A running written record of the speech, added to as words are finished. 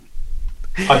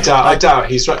I doubt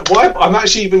he's right. Why? I'm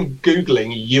actually even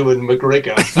Googling Ewan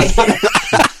McGregor.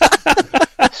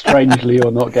 Strangely,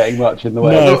 you're not getting much in the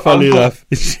way. No, funny enough.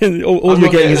 All you're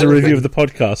getting is a review of the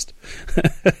podcast.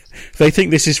 If they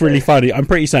think this is really funny, I'm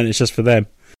pretty certain it's just for them.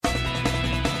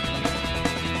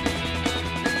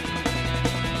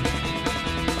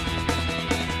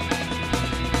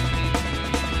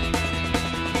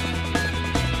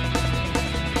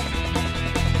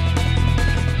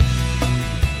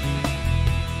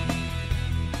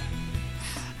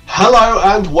 Hello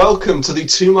and welcome to the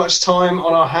Too Much Time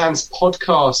on Our Hands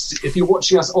podcast. If you're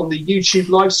watching us on the YouTube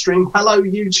live stream, hello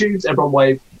YouTube. Everyone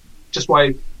wave. Just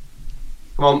wave.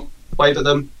 Come on, wave at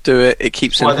them. Do it. It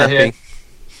keeps them happy. Here.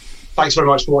 Thanks very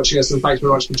much for watching us and thanks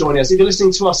very much for joining us. If you're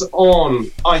listening to us on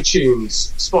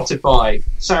iTunes, Spotify,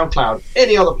 SoundCloud,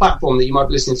 any other platform that you might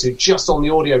be listening to just on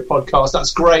the audio podcast,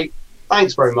 that's great.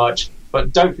 Thanks very much.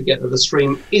 But don't forget that the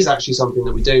stream is actually something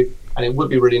that we do, and it would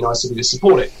be really nice if we could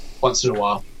support it once in a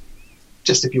while.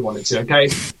 Just if you wanted to, okay?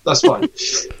 That's fine.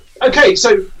 Okay,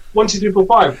 so 1, 2, 3, 4,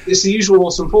 5. It's the usual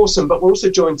awesome foursome, but we're also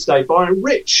joined today by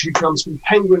Rich, who comes from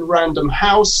Penguin Random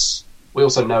House. We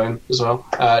also know him as well,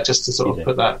 just to sort of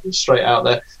put that straight out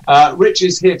there. Rich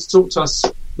is here to talk to us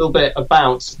a little bit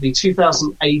about the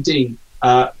 2000 AD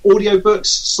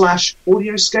audiobooks /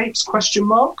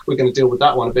 audioscapes ? We're going to deal with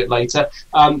that one a bit later,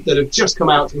 that have just come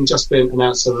out and just been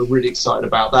announced, so we're really excited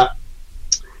about that.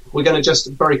 We're going to just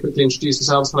very quickly introduce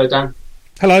ourselves. Hello, Dan.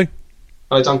 Hello.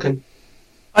 Hello, Duncan.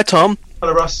 Hi, Tom.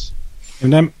 Hello, Russ.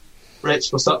 And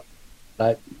Rich, what's up?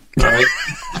 Hi. Right.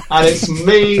 And it's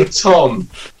me, Tom.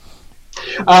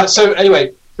 So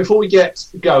anyway, before we get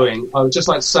going, I would just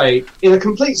like to say, in a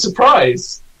complete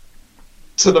surprise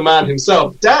to the man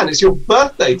himself, Dan, it's your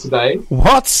birthday today.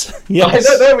 What? Yes.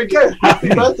 I know, there we go. Happy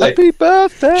birthday. Happy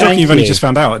birthday. Shocking you've only just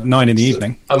found out at 9 in the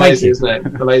evening. Amazing, isn't it?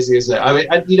 Amazing, isn't it? I mean,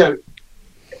 and, you know,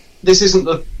 this isn't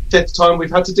the 5th time we've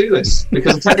had to do this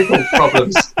because of technical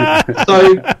problems.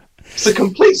 So it's a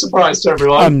complete surprise to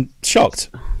everyone. I'm shocked.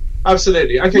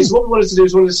 Absolutely. Okay, so what we wanted to do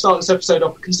is we wanted to start this episode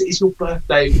off because it is your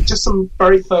birthday with just some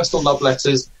very personal love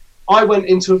letters. I went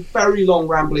into a very long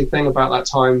rambling thing about that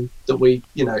time that we,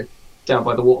 you know, down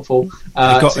by the waterfall.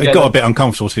 It got a bit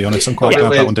uncomfortable, to be honest. I'm quite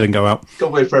glad that one didn't go out.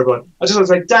 Got weird for everyone. I just want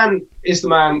to say, Dan is the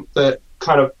man that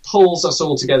kind of pulls us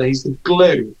all together. He's the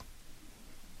glue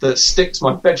that sticks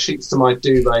my bed sheets to my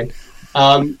duvet.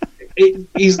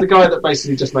 He's the guy that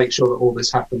basically just makes sure that all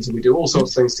this happens, and we do all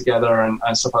sorts of things together and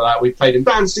stuff like that. We've played in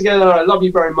bands together. I love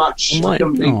you very much. I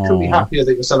couldn't be happier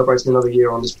that you're celebrating another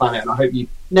year on this planet, and I hope you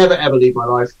never ever leave my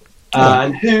life.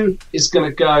 And who is going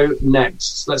to go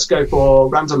next? Let's go for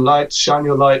random light. Shine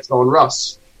your light on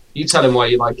Russ. You tell him why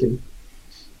you like him.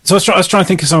 So I was trying to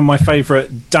think of some of my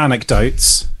favourite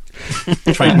Dan-anecdotes.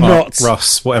 Trademark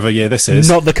Russ, whatever year this is.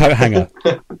 Not the coat hanger.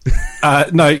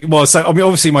 No, well, so I mean,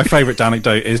 obviously, my favourite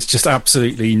anecdote is just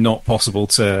absolutely not possible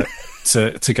to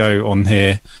go on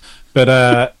here.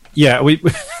 But yeah,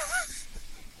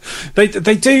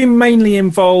 they do mainly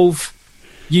involve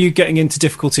you getting into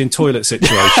difficulty in toilet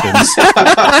situations.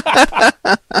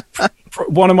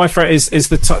 One of my friends is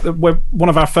one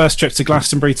of our first trips to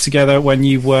Glastonbury together when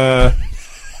you were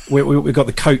we got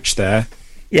the coach there.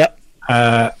 Yep.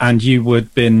 And you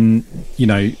would been, you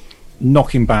know,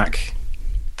 knocking back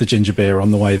the ginger beer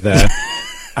on the way there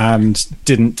and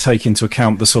didn't take into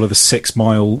account the sort of the 6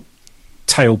 mile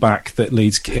tailback that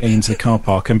leads into the car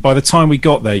park. And by the time we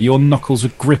got there, your knuckles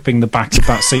were gripping the back of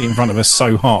that seat in front of us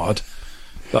so hard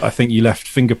that I think you left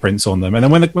fingerprints on them. And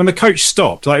then when the coach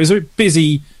stopped, like, it was a bit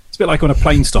busy. It's a bit like when a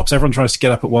plane stops. Everyone tries to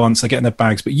get up at once. They get in their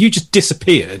bags, but you just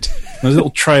disappeared. There was a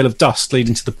little trail of dust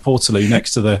leading to the Portaloo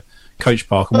next to the coach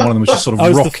park, and one of them was just sort of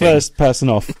rocking. I was the first person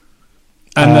off.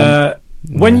 And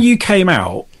when you came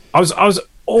out, I was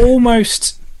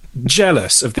almost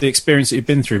jealous of the experience that you'd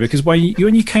been through, because when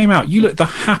you came out, you looked the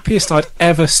happiest I'd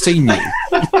ever seen you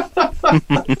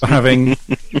for having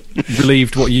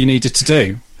relieved what you needed to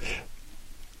do.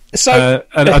 So,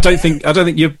 and I don't think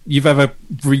you've ever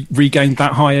regained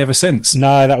that high ever since.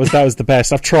 No, that was the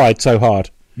best. I've tried so hard.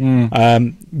 You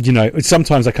know,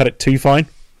 sometimes I cut it too fine,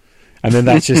 and then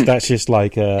that's just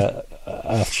like a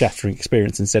shattering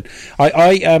experience instead.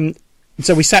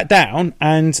 So we sat down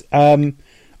and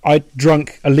I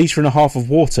drunk 1.5 litres of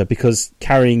water because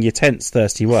carrying your tent's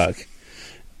thirsty work.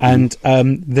 And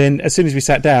then as soon as we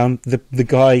sat down, the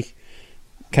guy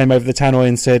came over the tannoy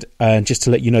and said, just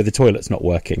to let you know, the toilet's not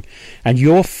working. And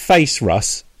your face,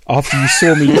 Russ, after you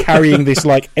saw me carrying this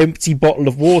like empty bottle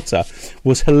of water,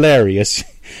 was hilarious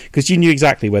because you knew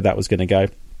exactly where that was going to go.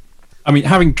 I mean,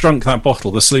 having drunk that bottle,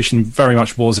 the solution very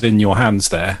much was in your hands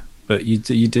there, but you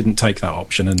didn't take that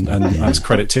option, and that's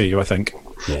credit to you, I think.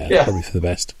 Yeah. Probably for the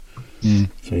best.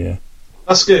 So yeah.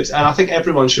 That's good, and I think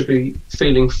everyone should be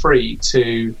feeling free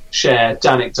to share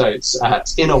anecdotes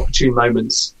at inopportune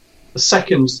moments. The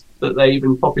second that they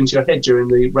even pop into your head during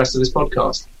the rest of this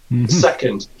podcast. The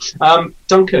second.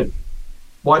 Duncan,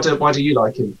 why do you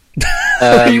like him?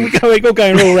 We're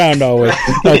going all round, are we?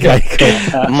 Okay,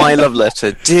 cool. My love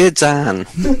letter, dear Dan.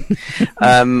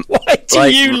 Why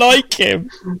do you like him?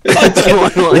 What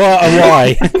What and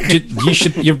why? You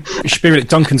should be.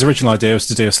 Duncan's original idea was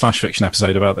to do a slash fiction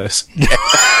episode about this.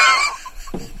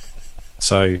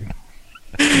 So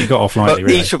you got off lightly.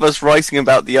 Really. Each of us writing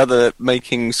about the other,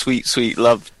 making sweet, sweet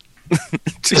love.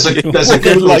 There's a What Google would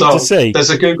you like doc. to see? There's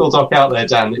a Google doc out there,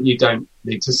 Dan, that you don't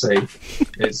need to see.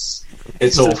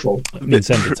 It's awful. I mean,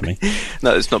 send it to me.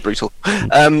 No, it's not brutal.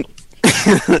 I've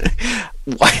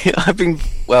been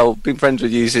friends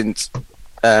with you since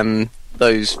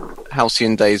those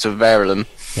halcyon days of Verulam.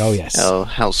 Oh yes. Oh,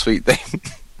 how sweet they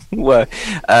were.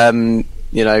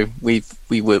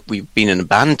 We've been in a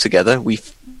band together. We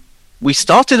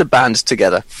started a band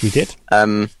together. We did.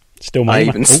 Still I my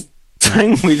even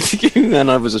sang with you,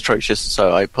 and I was atrocious,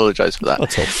 so I apologise for that.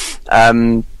 That's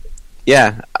all.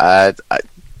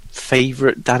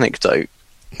 Favourite anecdote?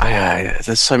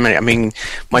 There's so many. I mean,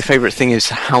 my favourite thing is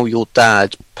how your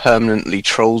dad permanently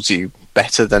trolls you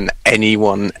better than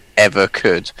anyone ever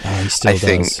could. Oh, he still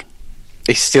does.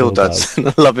 He still does. And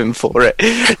I love him for it.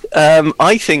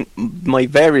 I think my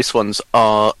various ones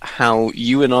are how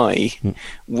you and I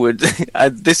would...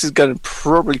 this is going to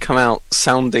probably come out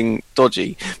sounding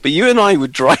dodgy, but you and I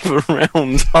would drive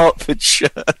around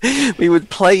Hertfordshire. We would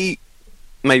play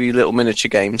maybe little miniature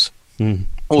games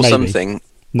or something.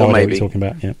 No or idea maybe. what you're talking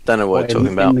about. Yeah. Don't know what you're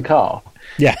talking about. In the car?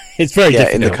 Yeah, it's very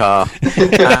difficult. in the car.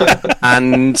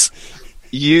 And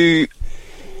you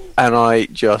and I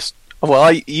just...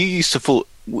 you used to fall...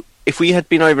 If we had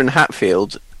been over in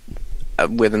Hatfield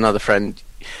with another friend,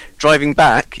 driving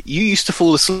back, you used to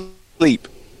fall asleep.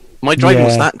 My driving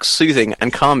was that soothing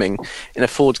and calming in a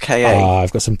Ford KA. Oh,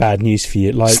 I've got some bad news for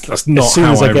you. Like, That's not as soon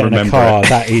how as I I get in a remember car, it.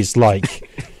 that is like...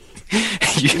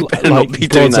 You better not be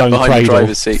doing God's that own behind the cradle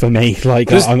driver's seat. for me. Like,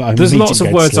 There's I'm lots immediately of going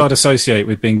to words sleep. I'd associate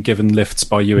with being given lifts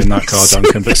by you in that car,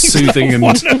 Duncan, but soothing and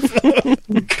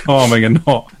calming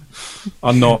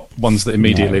are not ones that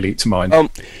immediately leap to mind.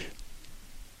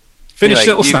 Finish Anyway,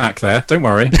 little snack there. Don't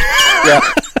worry. Yeah.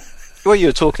 Well, you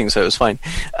were talking, so it was fine.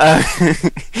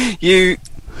 He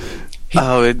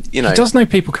does know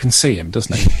people can see him,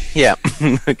 doesn't he? Yeah,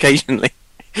 occasionally.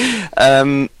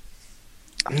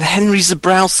 Henry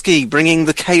Zabrowski bringing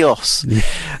the chaos.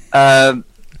 I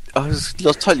was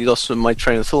totally lost from my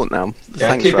train of thought now.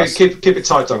 Yeah, Thanks, keep it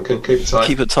tight, Duncan. Keep it tight.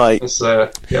 Keep it tight.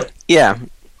 Yeah.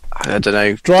 I don't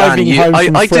know. Driving Dan,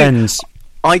 home from friends.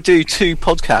 I do 2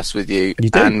 podcasts with you,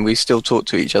 and we still talk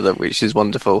to each other, which is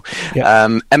wonderful.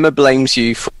 Yeah. Emma blames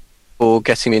you for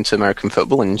getting me into American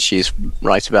football, and she's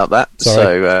right about that.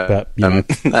 Sorry, so but, you know,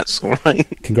 that's all right.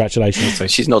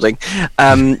 Congratulations. She's nodding.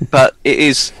 But it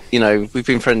is, we've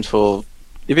been friends for...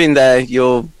 You've been there.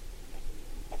 You're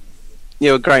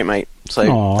a great mate.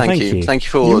 So thank you. Thank you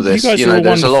for all of this. You guys are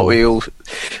there's wonderful. a lot we all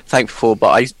thankful for, but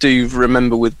I do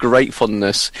remember with great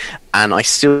fondness, and I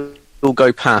still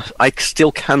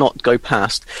cannot go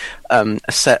past a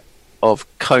set of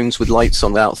cones with lights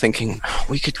on without thinking,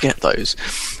 we could get those.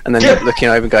 And then looking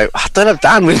over and go, I don't have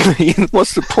Dan with me.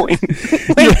 What's the point?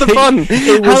 Where's the fun?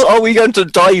 How are we going to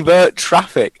divert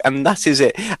traffic? And that is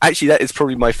it. Actually, that is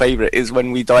probably my favourite, is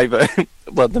when we divert...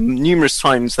 Well, the numerous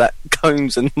times that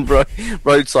cones and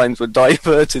road signs were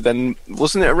diverted, and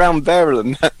wasn't it around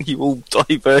Verulam that you all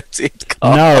diverted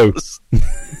cars?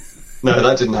 No,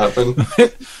 that didn't happen.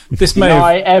 This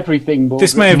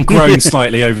may have grown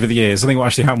slightly over the years. I think what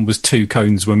actually happened was 2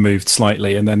 cones were moved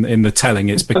slightly, and then in the telling,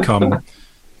 it's become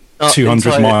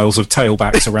 200 miles of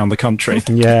tailbacks around the country.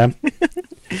 Yeah.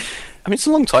 I mean, it's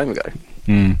a long time ago.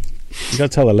 You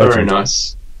got to tell the legend.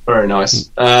 Very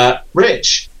nice.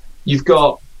 Rich, you've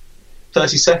got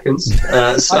 30 seconds.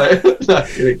 Go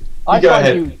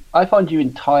ahead. I find you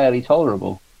entirely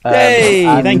tolerable. Hey,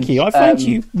 thank you. I find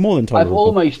you more than tolerable. I've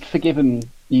almost forgiven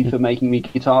you for making me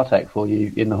guitar tech for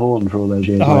you in the horn for all those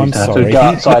years. Oh, I'm sorry. To go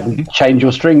outside and change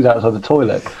your strings outside the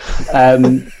toilet.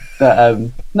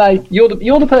 No,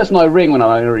 you're the person I ring when I'm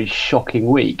having a really shocking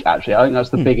week. Actually, I think that's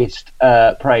the biggest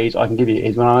praise I can give you.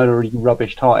 Is when I had a really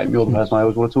rubbish time. You're the person I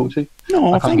always want to talk to.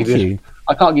 No, thank you.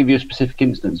 I can't give you a specific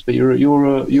instance, but you're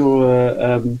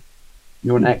an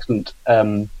excellent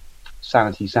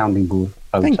sanity sounding board.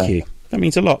 Thank you. That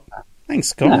means a lot.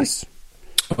 Thanks, guys.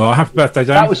 Well, happy birthday,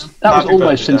 Dan. That was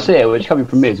almost sincere, which coming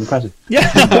from me is impressive. Yeah,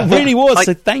 it really was.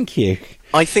 So thank you.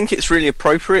 I think it's really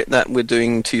appropriate that we're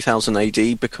doing 2000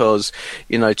 AD because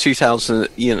 2000.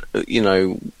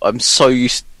 I'm so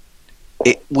used.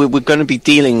 We're going to be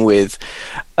dealing with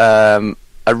a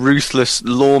ruthless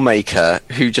lawmaker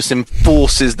who just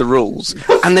enforces the rules,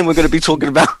 and then we're going to be talking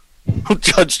about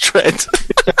Judge Dredd.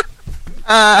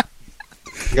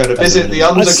 You're going to visit the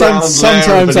underground.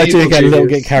 Sometimes I do get a little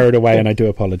bit carried away, and I do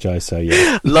apologise. So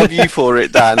yeah, love you for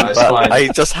it, Dan. But fine. I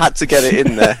just had to get it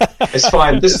in there. It's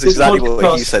fine. This is exactly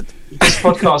what you said. This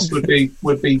podcast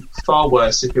would be far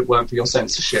worse if it weren't for your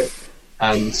censorship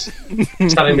and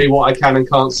telling me what I can and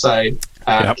can't say.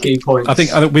 Key points. I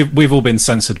think we've all been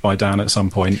censored by Dan at some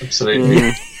point.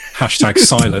 Absolutely. Hashtag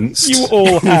silence. You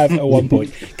all have at one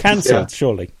point. Cancelled,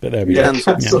 surely. But there we go.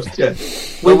 Cancelled, yeah.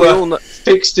 We were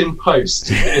fixed in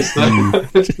post. Is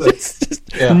the,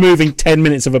 removing 10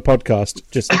 minutes of a podcast.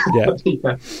 Just,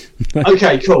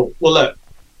 Okay, cool. Well, look,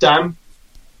 Dan,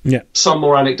 Yeah. Some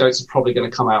more anecdotes are probably going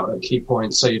to come out at key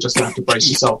points, so you're just going to have to brace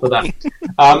yourself for that.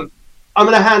 I'm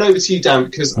going to hand over to you, Dan,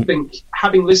 because I think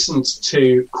having listened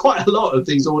to quite a lot of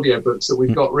these audiobooks that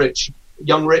we've got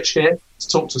young Rich here to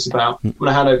talk to us about, I'm going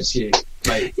to hand over to you,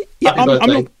 mate. Yeah, I'm not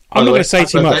going to say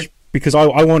too much because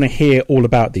I want to hear all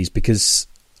about these, because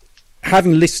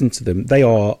having listened to them, they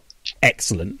are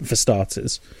excellent for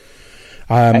starters.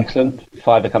 Excellent.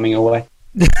 5 are coming your way.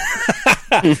 But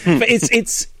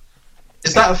it's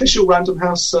is that official Random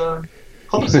House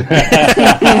policy?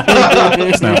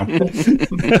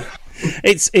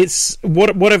 It's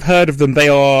what I've heard of them. They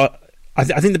are. I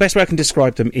think the best way I can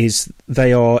describe them is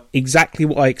they are exactly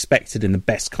what I expected in the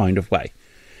best kind of way,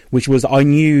 which was I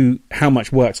knew how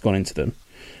much work's gone into them,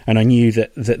 and I knew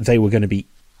that they were going to be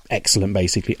excellent,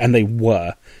 basically, and they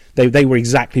were. They were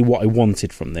exactly what I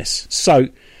wanted from this. So,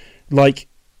 like,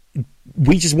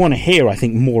 we just want to hear, I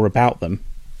think, more about them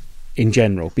in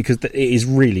general, because it is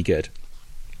really good.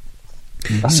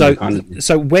 So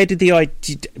where did the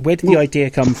idea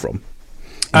come from?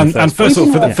 And first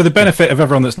of all, for the benefit of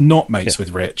everyone that's not mates with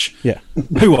Rich,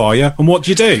 who are you and what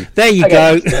do you do? There you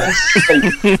go.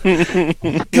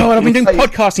 God, I've been doing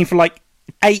podcasting for like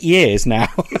 8 years now.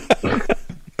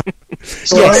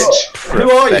 So Rich, who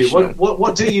are you?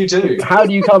 What do you do? How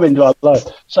do you come into our life?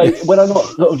 So when I'm not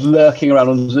sort of lurking around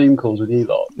on Zoom calls with you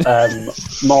lot,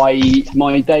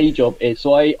 my day job is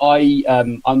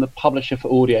I'm the publisher for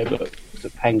audiobooks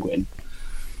at Penguin,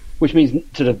 which means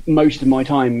sort of most of my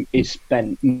time is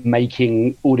spent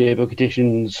making audiobook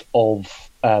editions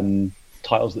of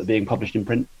titles that are being published in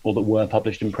print or that were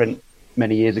published in print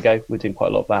many years ago. We're doing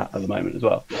quite a lot of that at the moment as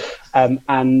well.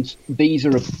 And these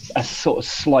are a sort of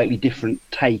slightly different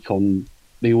take on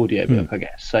the audiobook, I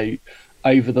guess. So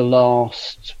over the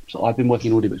I've been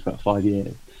working in audiobooks for about 5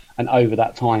 years. And over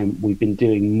that time, we've been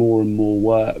doing more and more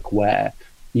work where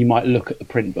you might look at the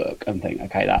print book and think,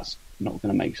 okay, that's not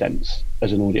going to make sense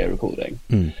as an audio recording.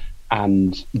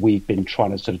 And we've been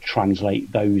trying to sort of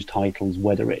translate those titles,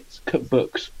 whether it's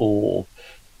cookbooks or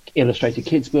illustrated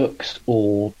kids books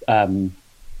or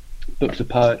books of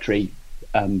poetry,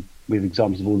 with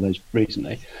examples of all of those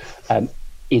recently,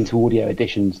 into audio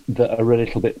editions that are a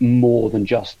little bit more than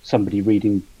just somebody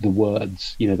reading the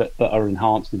words, that are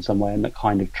enhanced in some way and that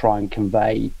kind of try and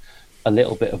convey a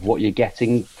little bit of what you're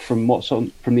getting from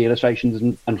from the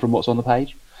illustrations and from what's on the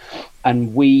page.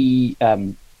 And we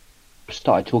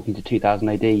started talking to 2000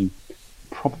 AD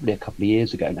probably a couple of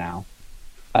years ago now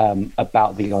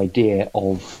about the idea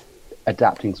of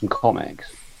adapting some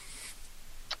comics,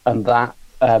 and that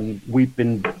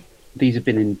these have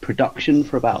been in production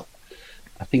for about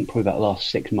probably the last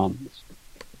 6 months.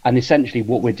 And essentially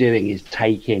what we're doing is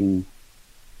taking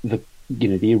the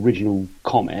original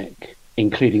comic,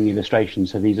 including the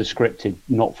illustrations. So these are scripted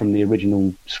not from the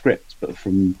original scripts but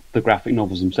from the graphic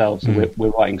novels themselves. So we're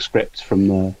writing scripts from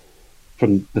the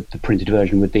printed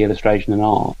version with the illustration and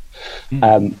art.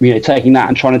 Taking that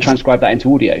and trying to transcribe that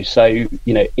into audio. So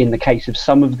in the case of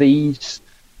some of these,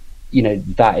 you're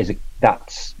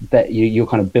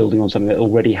kind of building on something that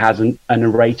already has a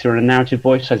narrator and a narrative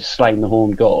voice. So Slaying the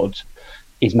Horned God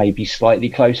is maybe slightly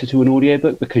closer to an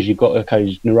audiobook because you've got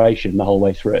a narration the whole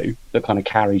way through that kind of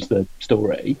carries the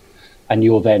story, and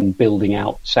you're then building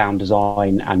out sound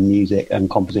design and music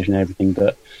and composition and everything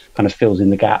that kind of fills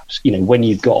in the gaps. When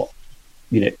you've got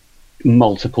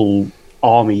multiple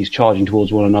armies charging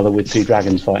towards one another with 2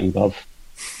 dragons fighting above,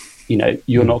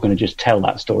 you're not going to just tell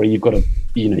that story. You've got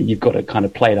to kind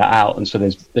of play that out. And so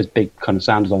there's big kind of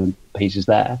sound design pieces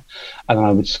there. And then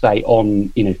I would say on,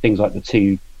 things like the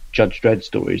 2 Judge Dredd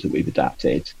stories that we've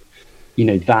adapted,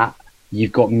 that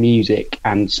you've got music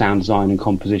and sound design and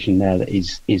composition there that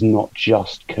is not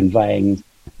just conveying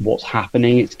what's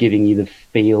happening. It's giving you the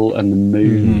feel and the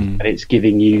mood, and it's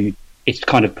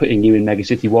kind of putting you in Mega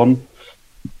City 1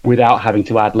 without having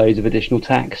to add loads of additional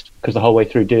text, because the whole way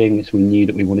through doing this, we knew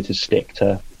that we wanted to stick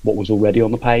to what was already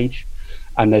on the page,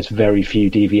 and there's very few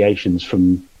deviations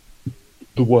from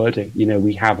the wording.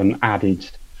 We haven't added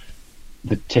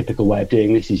the typical way of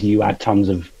doing this is you add tons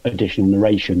of additional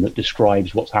narration that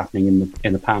describes what's happening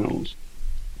in the panels.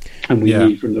 And we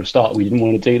knew from the start we didn't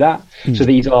want to do that. So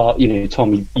these are,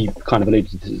 Tom, you kind of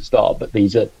alluded to this at the start, but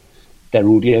they're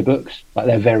audiobooks. Like,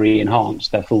 they're very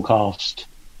enhanced. They're full cast.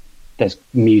 There's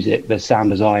music, there's sound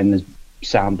design, there's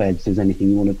sound beds, there's anything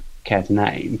you want to care to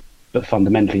name. But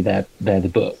fundamentally, they're the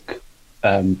book,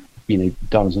 done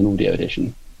as an audio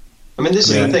edition. I mean, this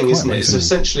is the thing, isn't it? It's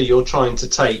essentially you're trying to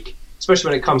take, especially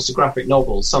when it comes to graphic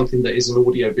novels, something that is an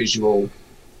audio-visual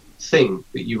thing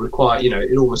that you require.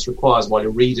 It almost requires, while you're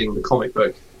reading the comic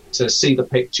book, to see the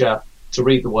picture, to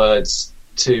read the words,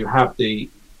 to have the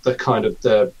kind of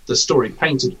the story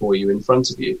painted for you in front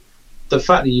of you. The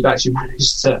fact that you've actually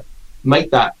managed to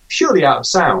make that purely out of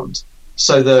sound,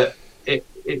 so that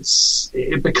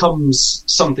it becomes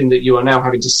something that you are now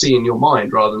having to see in your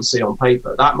mind rather than see on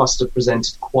paper. That must have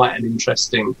presented quite an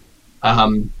interesting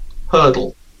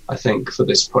hurdle, I think, for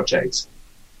this project.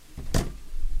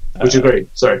 Would you agree?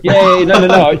 Sorry. Yeah,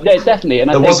 no, definitely.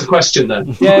 And there was a question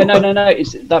then. Yeah, no.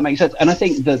 That makes sense. And I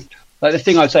think that, the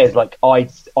thing I'd say is,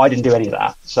 I didn't do any of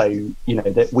that. So,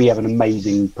 that we have an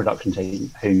amazing production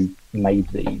team who made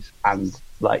these, and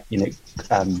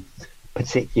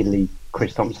particularly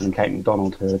Chris Thompson and Kate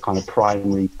McDonald, who are the kind of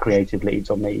primary creative leads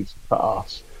on these for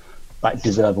us,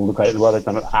 deserve all the credit in the world. They've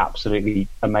done an absolutely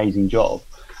amazing job.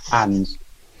 And,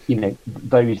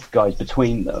 those guys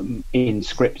between them in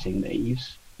scripting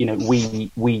these,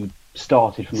 we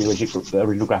started from the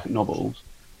original graphic novels.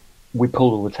 We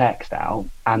pulled all the text out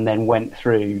and then went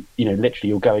through, literally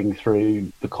you're going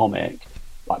through the comic,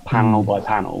 panel by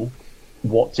panel,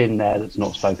 what's in there that's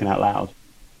not spoken out loud.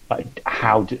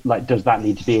 Does that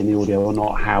need to be in the audio or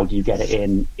not? How do you get it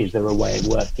in? Is there a way of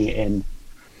working it in?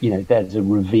 There's a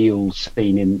reveal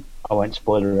scene in, I won't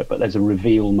spoiler it, but there's a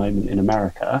reveal moment in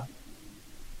America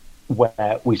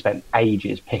where we spent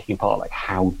ages picking apart,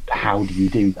 how do you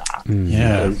do that?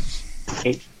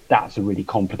 Because that's a really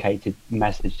complicated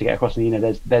message to get across.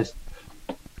 And, there's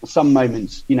some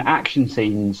moments, action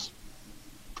scenes,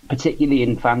 particularly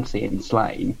in Fantasy and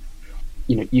Slain,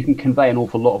 you can convey an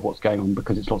awful lot of what's going on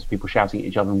because it's lots of people shouting at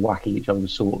each other and whacking each other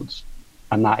with swords.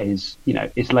 And that is,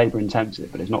 it's labour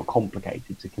intensive, but it's not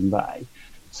complicated to convey.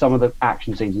 Some of the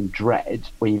action scenes in Dread,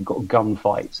 where you've got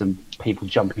gunfights and people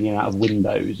jumping in and out of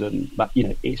windows, and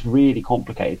it's really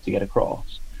complicated to get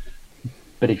across.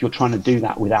 But if you're trying to do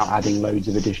that without adding loads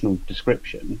of additional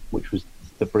description, which was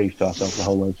the brief to ourselves the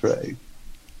whole way through,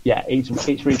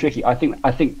 it's really tricky. I think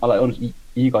honestly,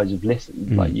 you guys have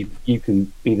listened. You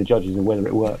can be the judges of whether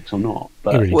it works or not.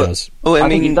 But it really does. I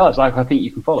think it does. I think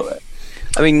you can follow it.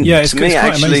 I mean, it's to me, quite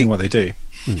actually, amazing what they do.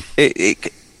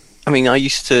 I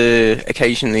used to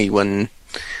occasionally, when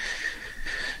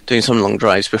doing some long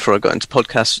drives before I got into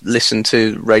podcasts, listen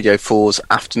to Radio 4's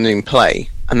Afternoon Play,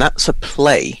 and that's a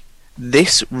play.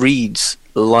 This reads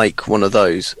like one of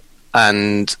those,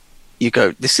 and you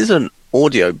go, this is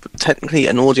technically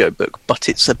an audio book, but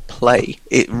it's a play.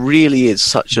 It really is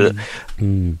such a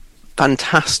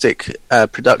fantastic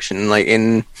production.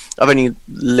 I've only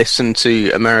listened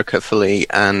to America fully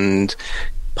and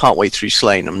partway through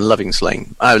Slain. I'm loving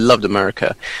Slain. I loved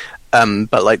America, but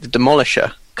the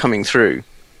Demolisher coming through,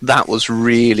 that was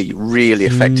really, really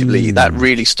effectively. That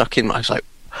really stuck in. I was like,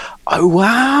 oh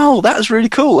wow, that's really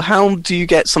cool. How do you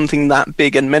get something that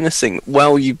big and menacing?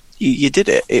 Well, you did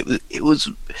it. It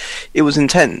was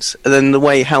intense. And then the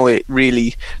way how it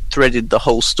really threaded the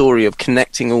whole story of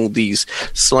connecting all these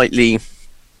slightly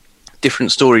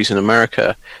different stories in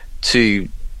America to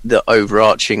the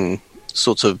overarching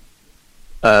sort of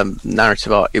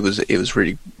narrative art. It was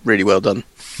really, really well done.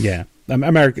 Yeah,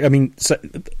 America. I mean,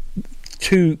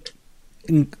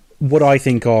 what I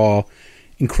think are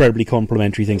incredibly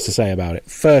complimentary things to say about it.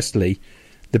 Firstly,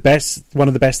 one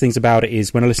of the best things about it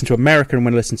is when I listen to America and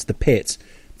when I listen to The Pit,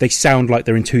 they sound like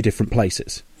they're in two different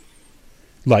places.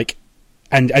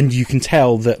 And you can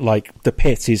tell that The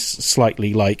Pit is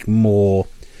slightly more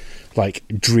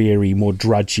dreary, more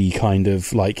drudgy kind of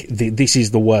this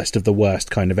is the worst of the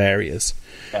worst kind of areas.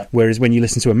 Yeah. Whereas when you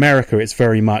listen to America, it's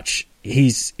very much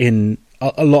he's in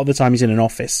a lot of the time he's in an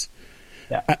office.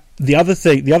 Yeah. The other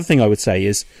thing I would say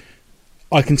is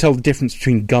I can tell the difference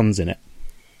between guns in it.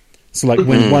 So like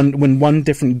when one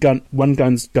different gun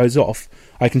goes off,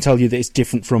 I can tell you that it's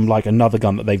different from like another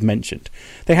gun that they've mentioned.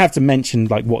 They have to mention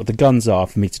like what the guns are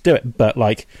for me to do it, but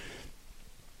like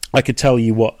I could tell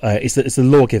you what it's the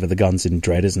Lawgiver, the guns in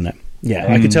Dread, isn't it?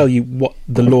 Yeah, I could tell you what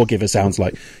the Lawgiver sounds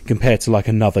like compared to like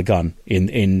another gun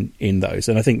in those,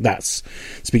 and I think that's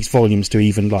speaks volumes to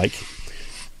even like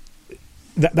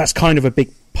that's kind of a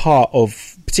big part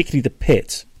of particularly the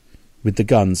Pit with the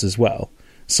guns as well.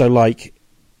 So like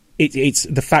it's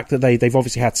the fact that they've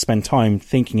obviously had to spend time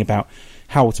thinking about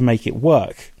how to make it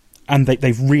work, and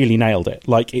they've really nailed it.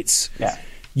 Like it's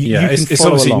it's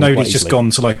obviously nobody's just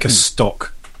gone to like a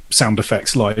stock sound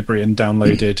effects library and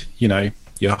downloaded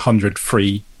your 100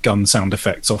 free gun sound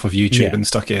effects off of YouTube and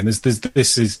stuck in.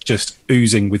 This is just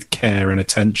oozing with care and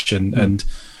attention and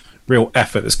real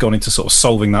effort that's gone into sort of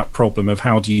solving that problem of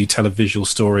how do you tell a visual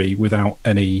story without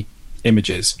any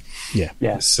images. There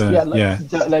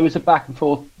was a back and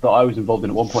forth that I was involved in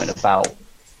at one point about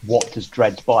what does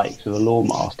Dread's bike, so the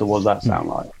Lawmaster, what does that sound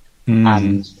like?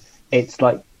 And it's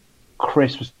like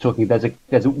Chris was talking. There's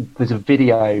a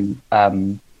video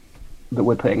that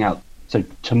we're putting out. So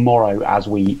tomorrow, as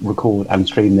we record and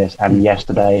stream this, and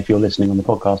yesterday, if you're listening on the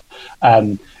podcast,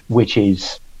 which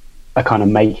is a kind of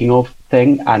making of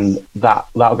thing, and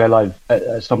that'll go live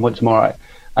at some point tomorrow.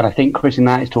 And I think Chris in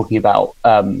that is talking about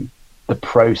the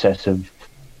process of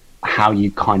how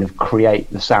you kind of create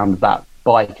the sound of that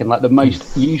bike, and like the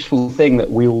most useful thing that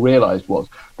we all realised was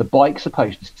the bike's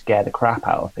supposed to scare the crap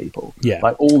out of people. Yeah,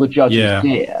 like all the judges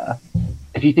here.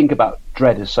 If you think about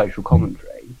Dread as social commentary.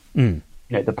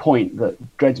 The point that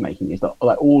Dread's making is that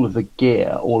like all of the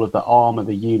gear, all of the armour,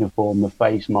 the uniform, the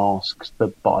face masks, the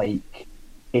bike,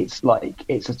 it's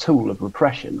a tool of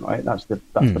repression, right? That's the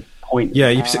point.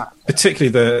 Yeah, particularly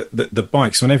the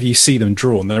bikes. Whenever you see them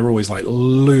drawn, they're always like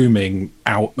looming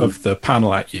out of the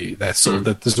panel at you. They're sort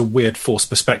of there's a weird forced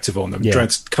perspective on them.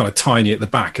 Dread's kind of tiny at the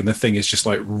back, and the thing is just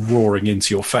like roaring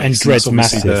into your face. And Dread's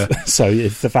massive, so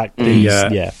it's the fact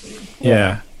that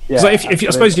So if I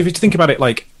suppose if you think about it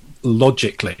like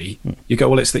logically, you go,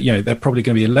 well, it's that they're probably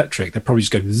going to be electric. They're probably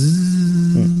just go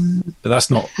zzz, but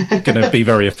that's not going to be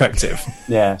very effective.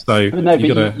 Yeah. So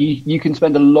you can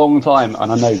spend a long time,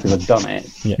 and I know because I've done it,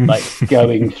 like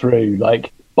going through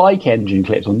like bike engine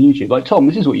clips on YouTube. Like Tom,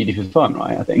 this is what you do for fun,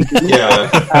 right? I think.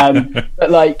 Yeah. But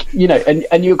like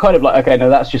and you're kind of like, okay, no,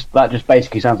 that just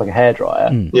basically sounds like a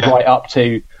hairdryer, right up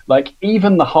to. Like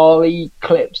even the Harley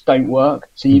clips don't work,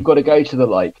 so you've got to go to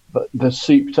the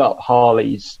souped up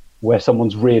Harleys where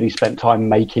someone's really spent time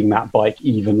making that bike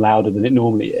even louder than it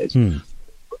normally is. And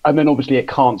then obviously it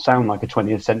can't sound like a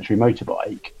 20th century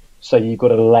motorbike, so you've got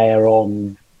to layer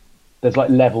on. There's like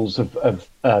levels of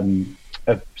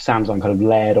sounds kind of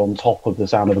layered on top of the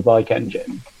sound of the bike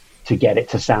engine to get it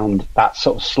to sound that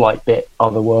sort of slight bit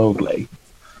otherworldly.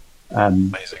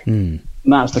 Amazing. And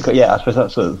that's I suppose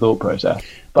that's sort of the thought process.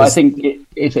 But I think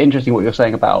it's interesting what you're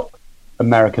saying about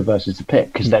America versus the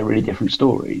Pit, because they're really different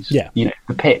stories. Yeah,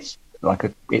 the Pit's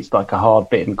it's like a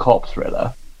hard-bitten cop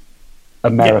thriller.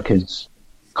 America's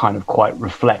kind of quite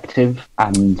reflective,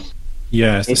 and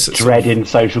it's Dread in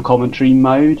social commentary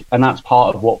mode, and that's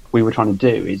part of what we were trying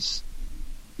to do is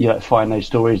find those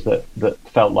stories that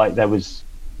felt like there was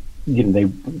they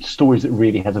stories that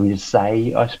really had something to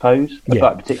say, I suppose,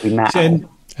 about particularly now.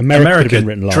 America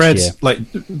Dread's like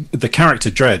the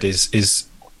character Dread is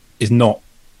not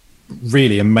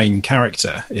really a main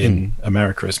character in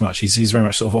America as much. He's very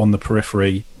much sort of on the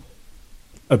periphery,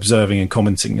 observing and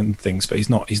commenting and things, but he's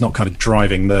not kind of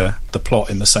driving the plot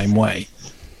in the same way.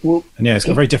 Well, and it's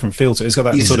got a very different feel to it. It's got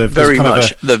that he's sort of very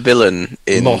much the villain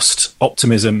in lost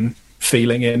optimism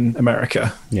feeling in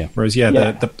America. Yeah. Whereas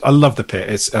I love the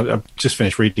Pit. I've just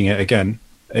finished reading it again.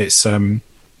 It's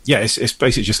it's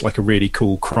basically just like a really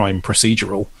cool crime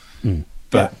procedural,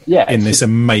 but in this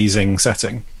amazing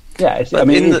setting. Yeah, it's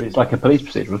like a police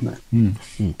procedural, isn't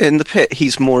it? In the Pit,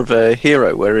 he's more of a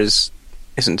hero, whereas,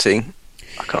 isn't he?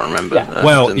 I can't remember. Yeah.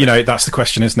 Well, that's the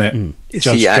question, isn't it? Is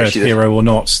Judge Dredd hero or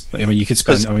not? I mean, you could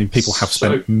spend. I mean, people have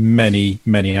spent many,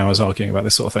 many hours arguing about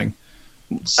this sort of thing.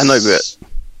 I know, but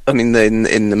I mean,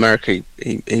 in America,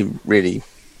 he really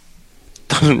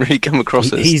doesn't really come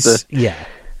across as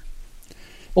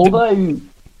Although,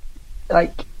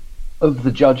 like, of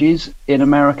the judges in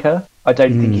America, I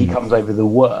don't think he comes over the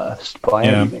worst by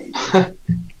any means.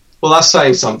 Well, that's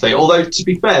saying something. Although, to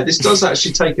be fair, this does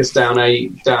actually take us down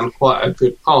quite a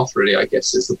good path, really, I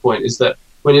guess is the point, is that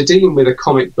when you're dealing with a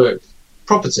comic book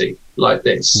property like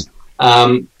this,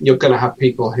 you're going to have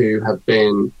people who have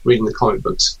been reading the comic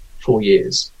books for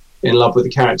years, in love with the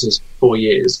characters for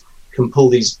years. can pull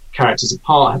these characters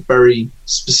apart, have very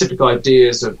specific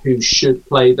ideas of who should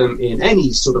play them in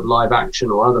any sort of live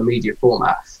action or other media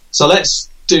format. So let's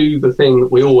do the thing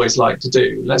that we always like to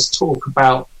do. Let's talk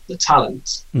about the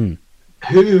talent.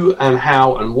 Who and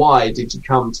how and why did you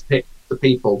come to pick the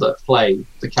people that play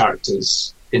the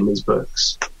characters in these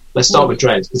books? Let's start with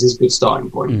Dredd, because it's a good starting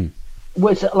point.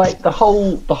 Was like the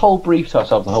whole brief to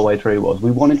ourselves the whole way through was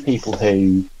we wanted people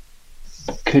who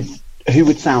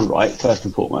would sound right first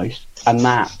and foremost, and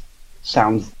that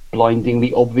sounds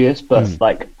blindingly obvious, but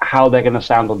like how they're going to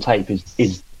sound on tape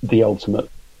is the ultimate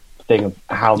thing of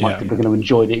how much people are going to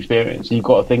enjoy the experience. So you've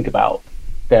got to think about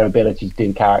their ability to do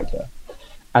the character,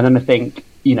 and then I think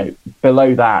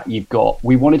below that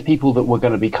we wanted people that were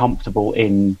going to be comfortable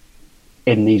in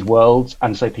these worlds,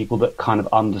 and so people that kind of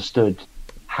understood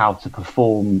how to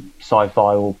perform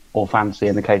sci-fi or fantasy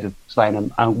in the case of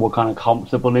Slaneham, and were kind of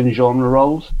comfortable in genre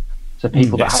roles. So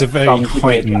people that it's a very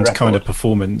heightened kind of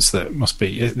performance that must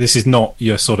be. This is not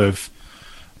your sort of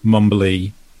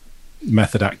mumbly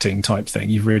method acting type thing.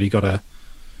 You've really got to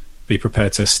be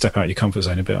prepared to step out your comfort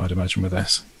zone a bit, I'd imagine, with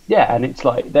this. Yeah, and it's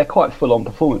like they're quite full-on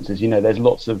performances. There's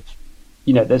lots of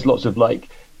like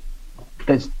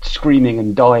there's screaming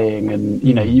and dying, and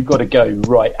you've got to go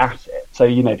right at it. So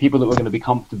people that were going to be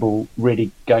comfortable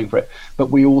really going for it, but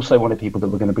we also wanted people that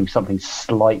were going to bring something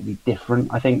slightly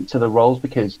different, I think, to the roles,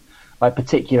 because like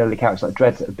particularly characters like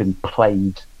Dredd that have been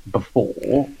played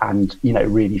before, and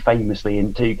really famously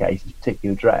in 2 cases,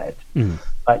 particularly Dredd.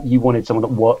 You wanted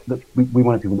someone we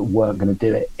wanted people that weren't going to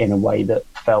do it in a way that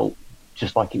felt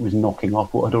just like it was knocking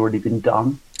off what had already been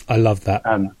done. I love that.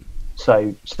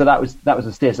 So that was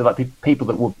a steer. So like people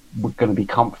that were going to be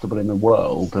comfortable in the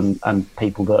world, and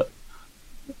people that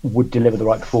would deliver the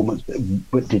right performance,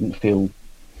 but didn't feel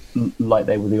like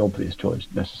they were the obvious choice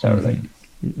necessarily.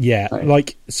 Yeah,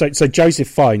 so Joseph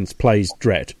Fiennes plays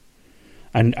Dredd,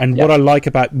 and what I like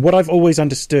about what I've always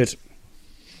understood,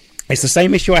 it's the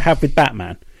same issue I have with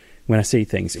Batman when I see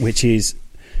things, which is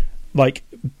like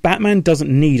Batman doesn't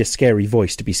need a scary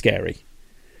voice to be scary.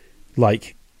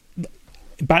 Like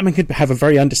Batman could have a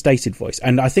very understated voice,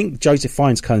 and I think Joseph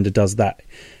Fiennes kind of does that.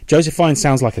 Joseph Fiennes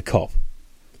sounds like a cop,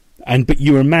 but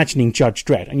you're imagining Judge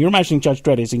Dredd, and you're imagining Judge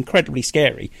Dredd is incredibly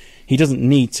scary. He doesn't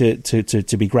need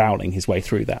to be growling his way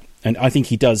through that, and I think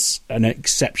he does an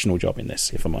exceptional job in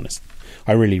this. If I'm honest,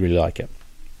 I really, really like it.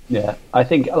 Yeah, I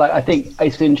think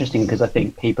it's interesting because I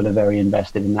think people are very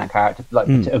invested in that character,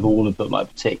 of all of them,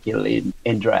 particularly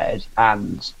in Dredd,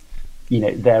 and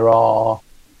there are.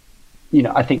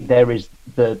 I think there is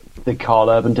the Carl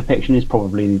Urban depiction is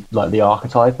probably like the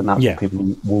archetype, and that's what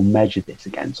people will measure this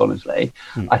against, honestly.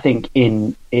 I think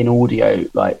in audio,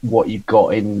 like what you've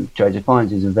got in Joseph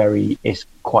Fiennes is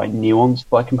quite nuanced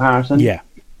by comparison.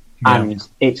 And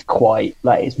it's quite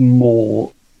like it's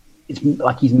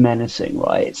like he's menacing,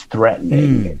 right? It's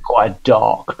threatening. It's quite a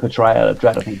dark portrayal of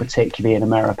Dredd. I think particularly in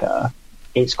America,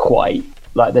 it's quite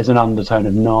like there's an undertone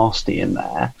of nasty in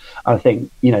there. I think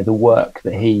the work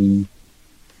that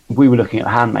we were looking at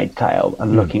Handmaid's Tale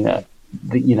and looking at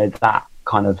that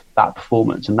kind of that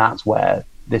performance, and that's where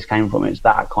this came from. It's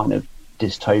that kind of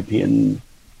dystopian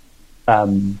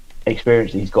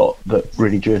experience that he's got that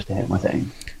really drew us to him, I think.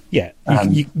 Yeah,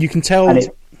 you can tell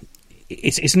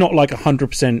it's not like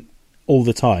 100% all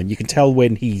the time. You can tell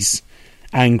when he's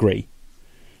angry,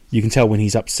 you can tell when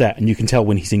he's upset, and you can tell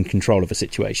when he's in control of a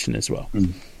situation as well.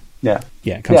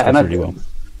 It comes across really well.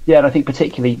 Yeah, and I think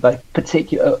particularly of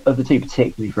the two,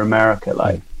 particularly for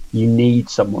America, you need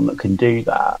someone that can do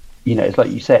that. It's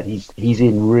like you said, he's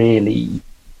in really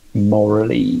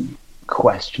morally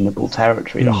questionable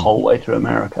territory the whole way through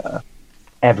America.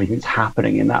 Everything that's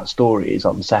happening in that story is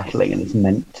unsettling, and it's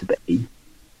meant to be.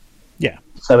 Yeah.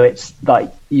 So it's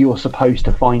like you're supposed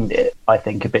to find it, I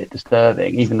think, a bit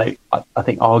disturbing, even though I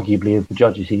think arguably of the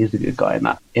judges he is a good guy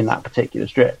in that particular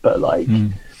strip, but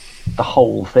the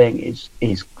whole thing is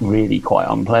really quite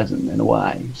unpleasant in a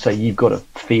way. So you've got to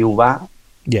feel that.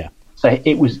 Yeah. So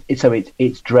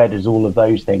it's Dredd as all of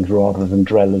those things rather than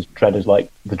Dredd as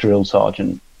like the drill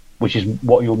sergeant, which is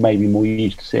what you're maybe more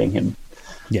used to seeing him.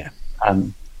 Yeah.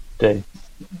 Do.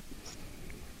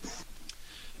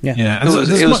 Yeah.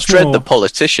 It was Dredd the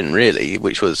politician, really,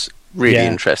 which was really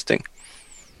interesting.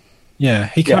 Yeah,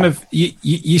 he kind of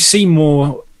you see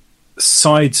more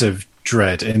sides of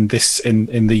Dredd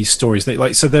in these stories.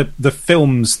 So the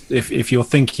films, if you're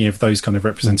thinking of those kind of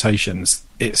representations,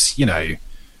 it's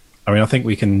I think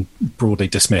we can broadly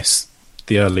dismiss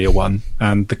the earlier one,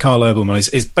 and the Carl Urban one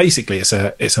is basically it's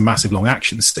a massive long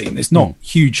action scene. It's not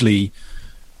hugely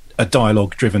a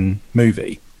dialogue driven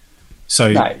movie,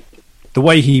 so the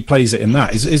way he plays it in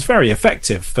that is very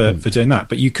effective for doing that.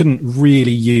 But you couldn't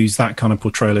really use that kind of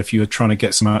portrayal if you were trying to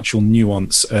get some actual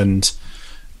nuance and,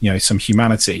 you know, some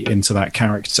humanity into that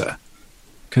character.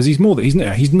 Because he's not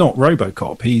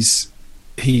RoboCop.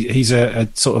 He's a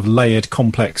sort of layered,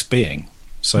 complex being.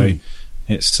 So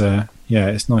it's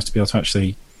nice to be able to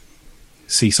actually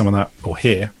see some of that, or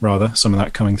hear rather some of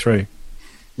that coming through.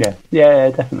 Yeah,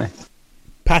 definitely.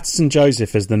 Patterson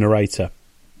Joseph as the narrator.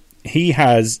 He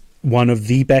has one of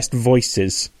the best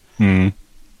voices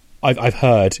I've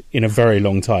heard in a very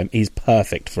long time. He's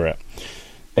perfect for it.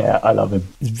 Yeah, I love him.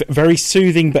 Very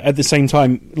soothing, but at the same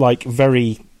time, like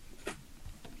very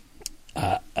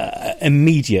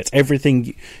immediate.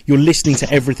 Everything, you're listening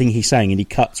to everything he's saying, and he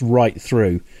cuts right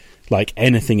through like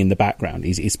anything in the background.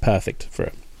 He's perfect for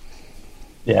it.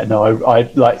 Yeah, no, I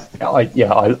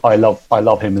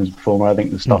love him as a performer. I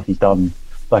think the stuff he's done,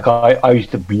 like I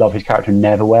used to love his character in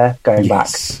Neverwhere, going back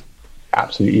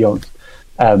absolutely on.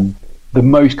 The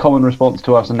most common response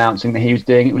to us announcing that he was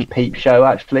doing it was Peep Show.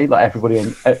 Actually, like everybody,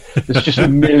 there's just a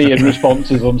million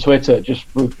responses on Twitter. Just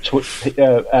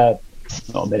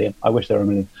not a million. I wish there were a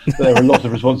million, but there were lots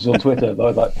of responses on Twitter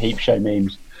like Peep Show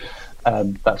memes.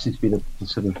 That seems to be the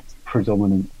sort of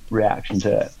predominant reaction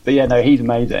to it. But yeah, no, he's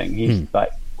amazing. He's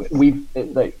like we've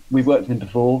worked with him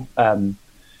before.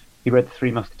 He read The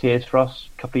Three Musketeers for us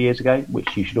a couple of years ago,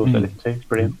 which you should also listen to. It's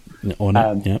brilliant.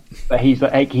 But he's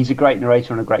a great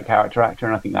narrator and a great character actor,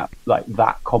 and I think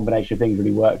that combination of things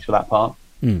really works for that part.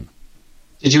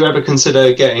 Did you ever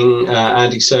consider getting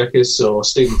Andy Serkis or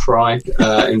Stephen Fry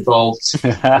involved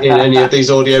in any of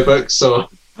these audiobooks? Or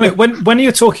when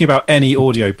you're talking about any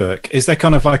audiobook, is there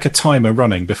kind of like a timer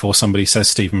running before somebody says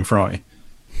Stephen Fry?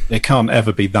 It can't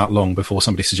ever be that long before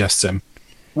somebody suggests him.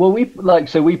 Well, we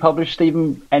publish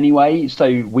Stephen anyway,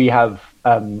 so we have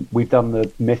we've done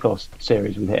the Mythos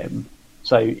series with him.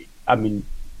 So I mean,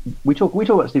 we talk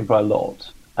about Stephen Fry a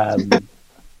lot, but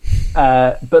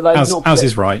like, as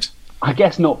is right. I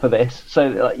guess not for this.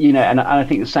 So you know, and I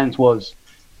think the sense was,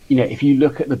 you know, if you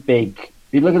look at the big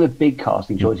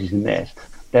casting choices in this,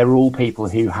 they're all people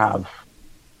who have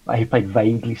who played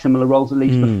vaguely similar roles at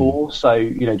least before. So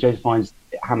you know, Joseph Fiennes,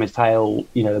 Handmaid's Tale,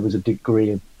 you know, there was a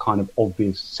degree of kind of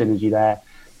obvious synergy there.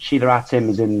 Sheila Atim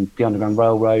is in The Underground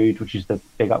Railroad, which is the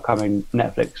big upcoming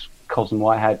Netflix Colson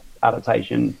Whitehead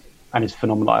adaptation, and is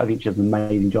phenomenal. I think she does an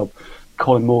amazing job.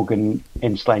 Colin Morgan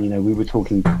in Slane, you know, we were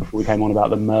talking before we came on about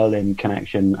the Merlin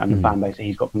connection and the fan base that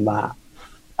he's got from that.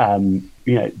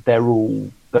 You know, they're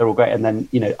all great. And then,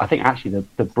 you know, I think actually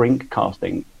the Brink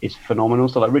casting is phenomenal.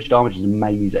 So like Richard Armitage is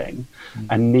amazing,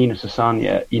 and Nina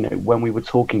Sasanya, you know, when we were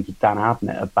talking to Dan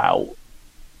Abnett about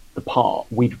the part,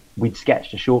 we'd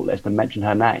sketched a shortlist and mentioned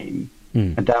her name,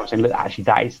 and Dan was saying, look, actually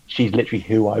she's literally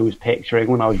who I was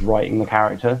picturing when I was writing the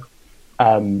character.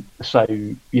 So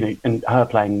you know, and her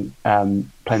playing the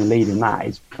lead in that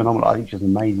is phenomenal. I think she does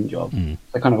an amazing job.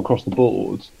 So kind of across the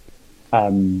board,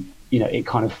 you know, it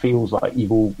kind of feels like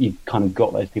you've kind of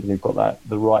got those people who've got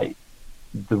the right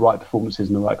performances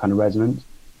and the right kind of resonance.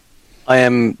 I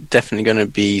am definitely going to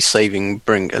be saving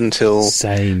Brink until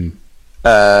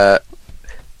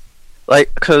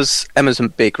because Emma's a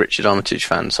big Richard Armitage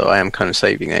fan, so I am kind of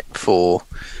saving it for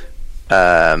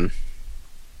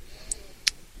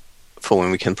when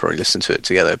we can probably listen to it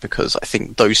together, because I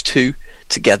think those two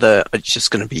together are just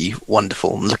going to be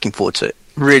wonderful. I'm looking forward to it.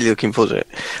 Really looking forward to it.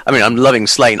 I mean, I'm loving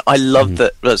Slane. I love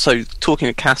that. So talking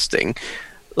of casting,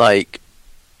 like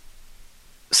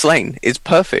Slane is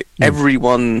perfect.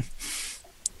 Everyone,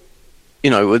 you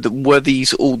know, were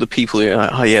these all the people who are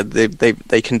like, oh yeah,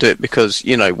 they can do it, because,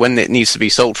 you know, when it needs to be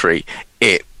sultry,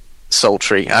 it's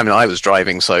sultry. I mean, I was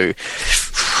driving, so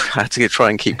I had to try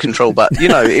and keep control, but, you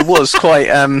know, it was quite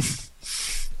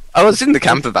I was in the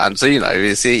camper van, so, you know,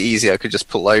 it's easy. I could just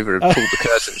pull over and pull the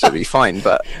curtains, it'd be fine.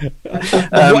 But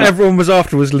what everyone was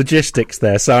after was logistics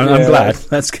there, so I'm glad.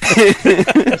 That's good.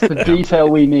 That's the detail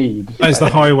we need. That's the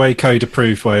highway code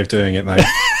approved way of doing it, though.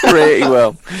 Pretty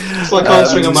well. It's like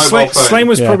answering a mobile phone. Slane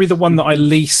was probably the one that I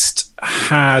least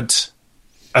had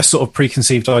a sort of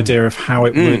preconceived idea of how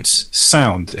it would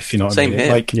sound, if you know what I mean.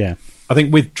 Here. Like, I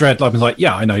think with Dredd, I was like,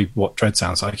 yeah, I know what Dredd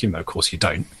sounds like, even though, of course, you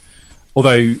don't.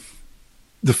 Although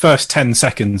the first 10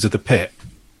 seconds of the pit,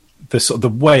 the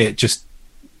way it just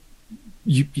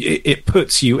it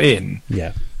puts you in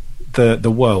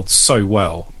the world so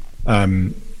well.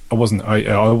 I wasn't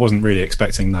really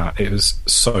expecting that. It was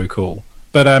so cool.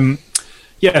 But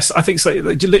yes, I think so,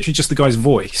 literally just the guy's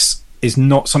voice is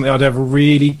not something I'd ever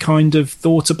really kind of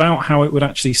thought about how it would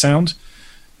actually sound.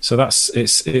 So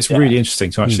it's really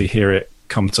interesting to actually hear it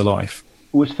come to life.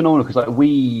 Well, it's phenomenal because like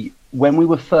when we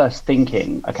were first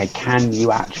thinking, okay, can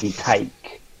you actually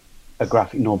take a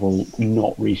graphic novel,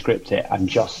 not re-script it, and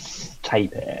just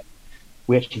tape it?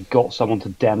 We actually got someone to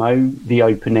demo the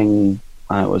opening,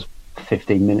 it was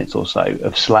 15 minutes or so,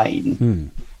 of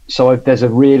Slain. So there's a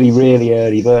really, really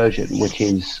early version, which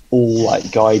is all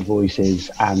like guide voices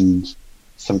and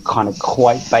some kind of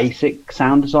quite basic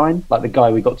sound design. Like the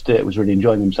guy we got to do it was really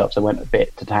enjoying himself, so went a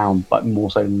bit to town, but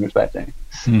more so than we were expecting.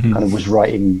 Kind of was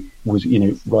writing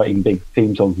big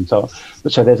theme songs and so on.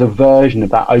 But so there's a version of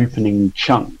that opening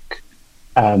chunk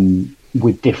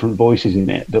with different voices in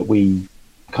it that we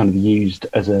kind of used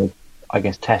as a, I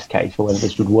guess, test case for whether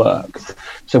this would work.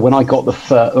 So when I got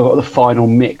the final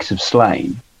mix of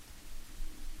Slain,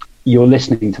 you're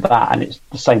listening to that and it's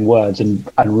the same words and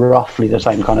roughly the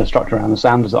same kind of structure around the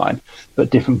sound design,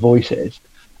 but different voices.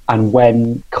 And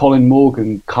when Colin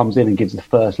Morgan comes in and gives the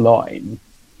first line,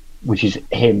 which is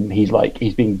him, he's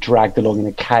being dragged along in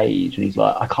a cage, and he's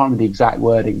like, I can't remember the exact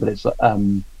wording, but it's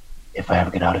if I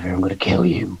ever get out of here, I'm going to kill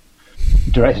you.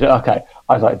 Directed, okay.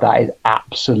 I was like, that is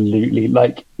absolutely,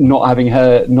 like, not having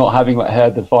heard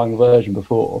the final version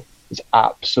before. It's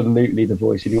absolutely the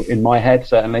voice in my head,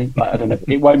 certainly. Like, I don't know.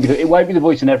 It won't be the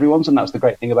voice in everyone's, and that's the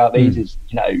great thing about these is,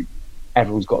 you know,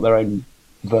 everyone's got their own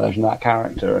version of that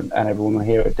character, and everyone will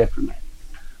hear it differently.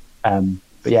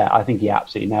 But yeah, I think he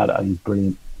absolutely nailed it. I think he's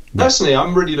brilliant. Personally,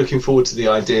 I'm really looking forward to the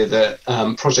idea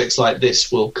that projects like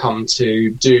this will come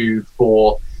to do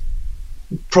for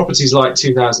properties like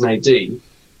 2000 AD.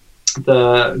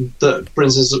 For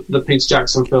instance, the Peter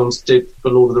Jackson films did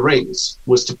for Lord of the Rings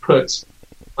was to put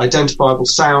identifiable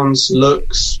sounds,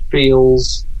 looks,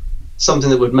 feels, something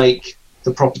that would make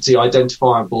the property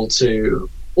identifiable to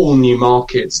all new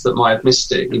markets that might have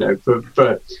missed it. You know,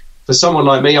 for someone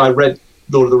like me, I read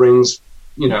Lord of the Rings,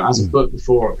 you know, as a book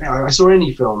before I saw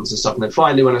any films and stuff, and then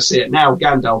finally when I see it now,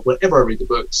 Gandalf, whenever I read the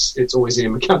books, it's always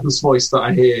Ian McKellen's voice that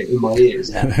I hear in my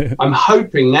ears. I'm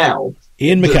hoping now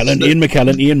Ian McKellen,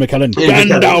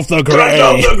 Gandalf the Grey.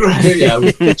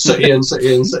 Yeah,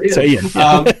 so Ian.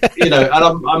 You know,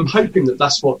 and I'm hoping that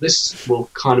that's what this will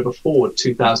kind of afford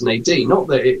 2000 AD. Not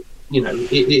that it, you know,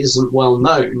 it isn't well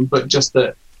known, but just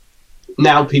that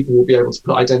now people will be able to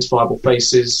put identifiable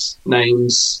faces,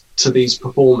 names to these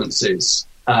performances,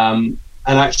 and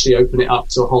actually open it up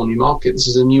to a whole new market. This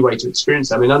is a new way to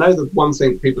experience it. I mean, I know the one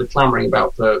thing people are clamouring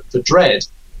about for Dredd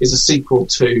is a sequel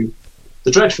to the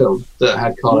Dredd film that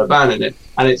had Carl Urban in it,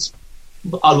 and it's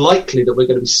unlikely that we're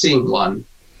going to be seeing one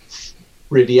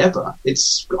really ever.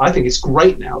 I think it's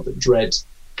great now that Dredd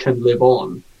can live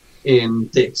on in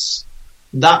this.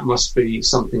 That must be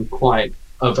something quite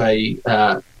of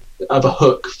a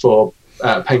hook for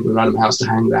Penguin Random House to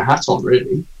hang their hat on,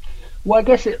 really. Well, I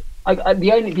guess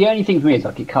the only thing for me is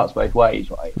like it cuts both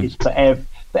ways, right? It's for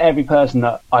every person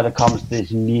that either comes to this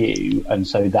new and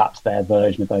so that's their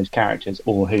version of those characters,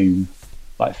 or who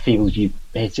like feels you've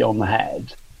hit it on the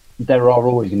head. There are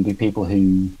always going to be people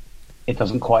who it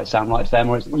doesn't quite sound like them,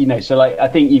 or it's, you know. So like I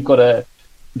think you've got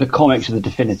the comics are the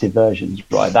definitive versions,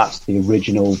 right? That's the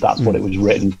original. That's what it was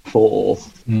written for.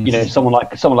 You know, someone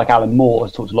like Alan Moore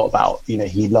has talked a lot about, you know,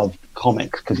 he loved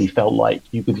comics because he felt like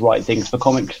you could write things for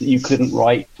comics that you couldn't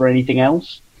write for anything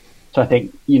else. So I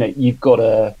think, you know, you've got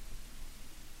to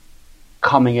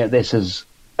coming at this as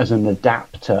an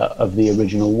adapter of the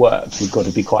original work. You've got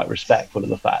to be quite respectful of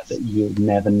the fact that you'll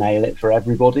never nail it for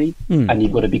everybody, and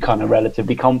you've got to be kind of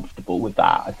relatively comfortable with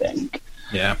that, I think.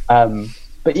 Yeah.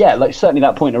 But yeah, like certainly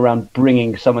that point around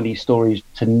bringing some of these stories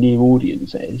to new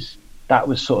audiences, that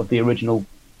was sort of the original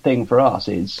thing for us.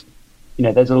 Is, you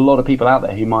know, there's a lot of people out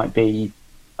there who might be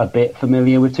a bit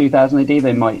familiar with 2000 AD.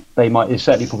 They might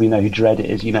certainly probably know who Dredd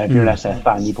is. You know, if you're an SF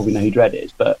fan, you probably know who Dredd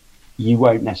is, but you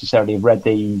won't necessarily have read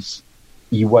these.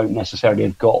 You won't necessarily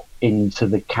have got into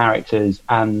the characters,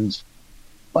 and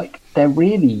like they're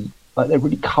really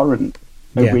current,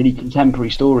 they're really contemporary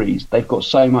stories. They've got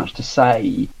so much to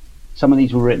say. Some of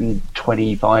these were written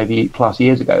 25 plus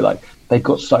years ago. Like they've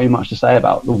got so much to say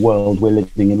about the world we're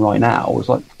living in right now. It's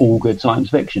like all good science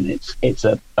fiction. It's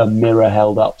a mirror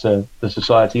held up to the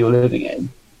society you're living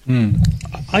in.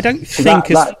 I don't think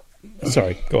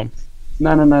sorry, go on.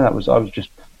 No. I was just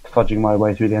fudging my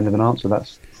way through the end of an answer.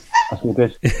 That's all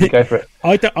good. Go for it.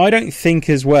 I don't think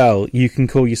as well you can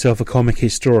call yourself a comic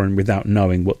historian without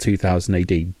knowing what 2000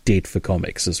 AD did for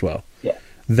comics as well. Yeah.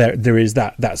 There is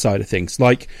that side of things.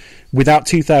 Like without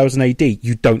 2000 AD,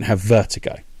 you don't have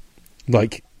Vertigo.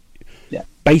 Like,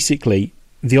 basically,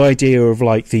 the idea of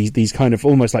like these kind of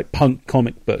almost like punk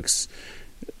comic books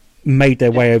made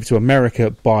their way over to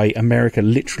America by America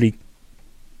literally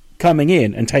coming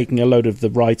in and taking a load of the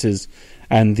writers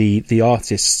and the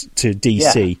artists to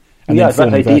DC And yeah, then I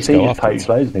Fawn was and about to say DC Vertigo just afterwards. poached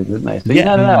loads of things, didn't they? So,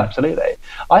 Yeah. no, absolutely.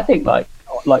 I think like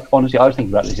honestly, I was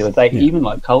thinking about this the other day. Even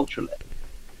like culturally,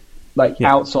 like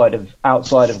Yeah. outside of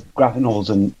graphic novels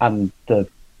and the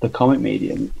comic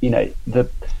medium, you know, the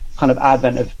kind of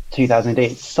advent of 2000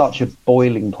 AD, it's such a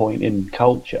boiling point in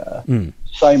culture.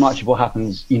 So much of what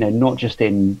happens, you know, not just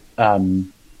in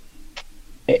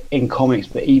comics,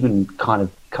 but even kind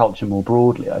of culture more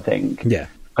broadly, I think. Yeah.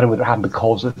 I don't know whether it happened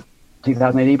because of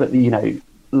 2000 AD, but, you know,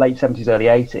 late 70s, early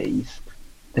 80s,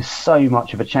 there's so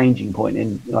much of a changing point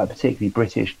in, like, particularly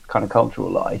British kind of cultural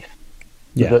life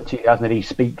that 2000 AD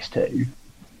speaks to,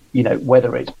 you know,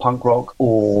 whether it's punk rock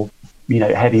or, you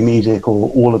know, heavy music or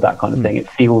all of that kind of thing. It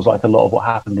feels like a lot of what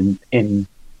happened in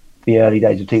the early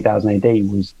days of 2000 AD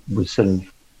was sort of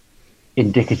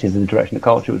indicative of the direction the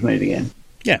culture was moving in.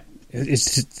 Yeah.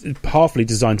 It's just powerfully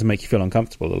designed to make you feel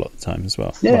uncomfortable a lot of the time as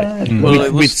well. Yeah.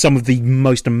 Like, with some of the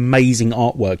most amazing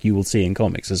artwork you will see in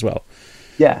comics as well.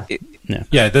 Yeah. The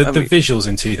visuals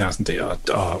in 2000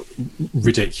 are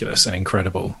ridiculous and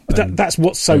incredible. And That's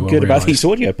what's so well good about realised. these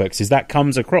audiobooks is that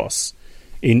comes across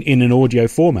in an audio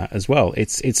format as well.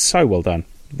 It's so well done.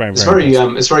 Very, It's very very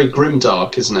nice. it's very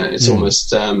grimdark, isn't it? It's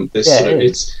almost this Yeah, sort of, it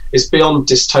is. it's beyond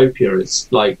dystopia. It's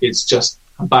like it's just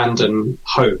abandon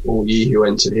hope, all ye who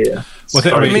enter here.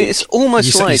 Well, I mean, it's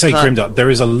almost you like say that. grimdark. There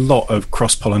is a lot of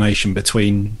cross-pollination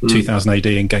between 2000 AD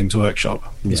and Games Workshop.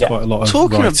 There's quite a lot of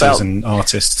Talking writers about- and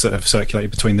artists that have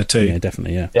circulated between the two. Yeah,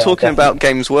 definitely, yeah. Yeah, Talking definitely. about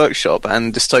Games Workshop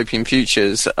and dystopian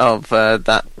futures of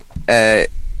that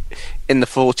in the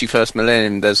 41st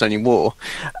millennium, there's only war.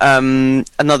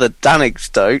 Another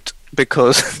anecdote,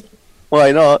 because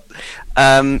why not?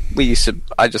 I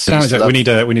just used to love... We need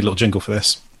a little jingle for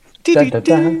this. Dun, dun,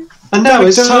 dun. And now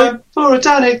it's time for a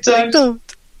Danecdote.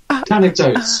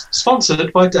 Danecdotes,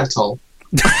 sponsored by Dettol.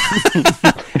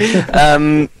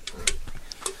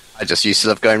 I just used to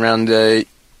love going around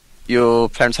your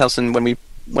parents' house, and when we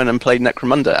went and played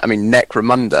Necromunda. I mean,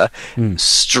 Necromunda,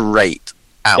 straight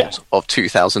out of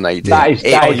 2000 AD. That is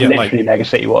yeah, literally like- Mega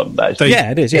City 1. That is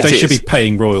Yeah, it is, yeah. They It should is. be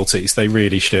paying royalties. They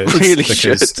really should. Really because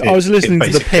should. I was listening to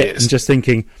The basically Pit is. and just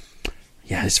thinking,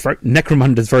 yeah,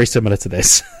 Necromunda's very similar to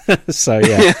this. So,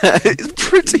 yeah. It's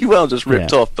pretty well just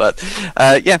ripped Yeah. off, but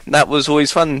that was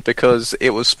always fun because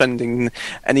it was spending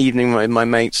an evening with my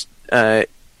mates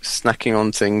snacking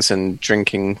on things and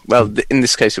drinking. Well, in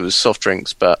this case, it was soft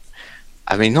drinks, but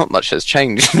I mean, not much has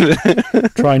changed.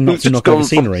 Trying not to Just knock gone over full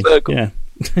scenery. circle. Yeah.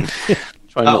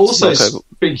 Try not to Also, knock over-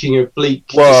 speaking of bleak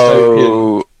dystopian,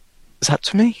 Whoa! Is that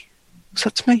to me? Was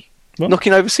that to me? What?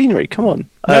 Knocking over scenery? Come on!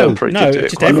 No, I'm pretty no, good to it.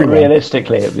 just quite everyone. well.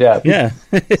 realistically, yeah. Yeah.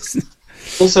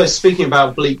 also speaking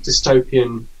about bleak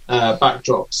dystopian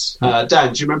backdrops,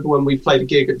 Dan, do you remember when we played a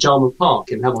gig at Jarman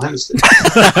Park in Hemel Hempstead?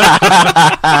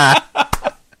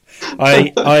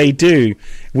 I do.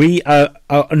 We,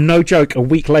 no joke, a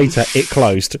week later, it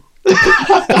closed.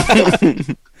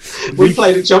 We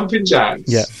played at Jumping Jacks,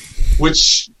 Yeah.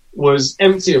 which was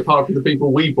empty apart from the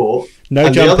people we bought. No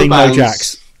And the other jumping, no bands-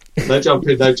 jacks. No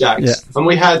jumping, no jacks. Yeah. And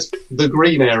we had the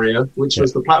green area, which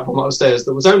was the platform upstairs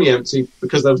that was only empty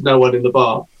because there was no one in the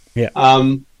bar. Yeah.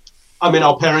 I mean,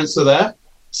 our parents were there.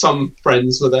 Some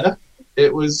friends were there.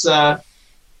 It was,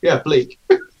 bleak.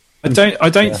 I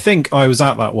don't think I was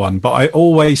at that one, but I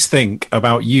always think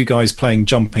about you guys playing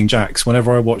Jumping Jacks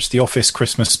whenever I watch The Office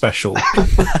Christmas special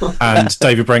and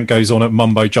David Brent goes on at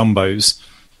Mumbo Jumbos.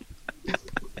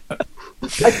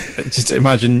 Just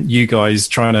imagine you guys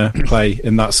trying to play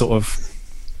in that sort of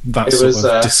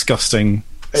disgusting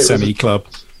semi club.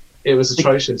 It was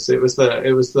atrocious. It was fun,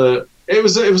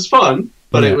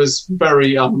 but Yeah. it was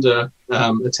very under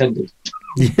attended.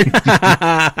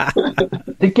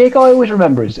 The gig I always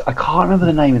remember is, I can't remember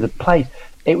the name of the place.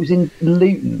 It was in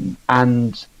Luton,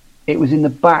 and it was in the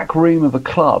back room of a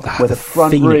club where the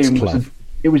front Phoenix room Club.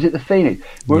 it was at the Phoenix,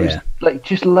 where it Yeah. was like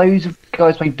just loads of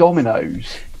guys playing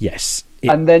dominoes, Yes.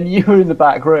 and then you were in the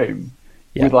back room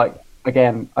Yeah. with, like,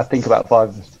 again, I think about 5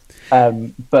 of us,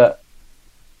 but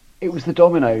it was the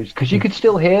dominoes because you could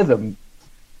still hear them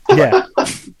Yeah.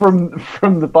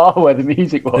 from the bar where the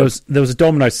music was. There was a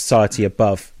domino society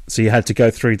above, so you had to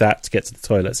go through that to get to the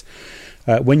toilets.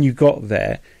 When you got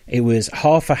there, it was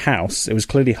half a house. It was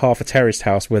clearly half a terraced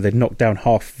house where they'd knocked down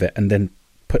half of it and then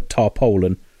put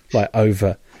tarpaulin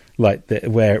over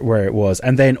where it was.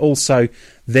 And then also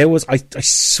there was, I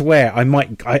swear, I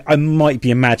might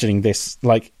be imagining this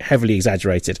like heavily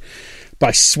exaggerated, but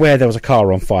I swear there was a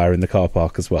car on fire in the car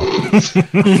park as well. I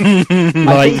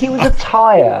think it was a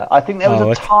tyre. I think there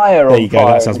was a tyre on fire. There you go.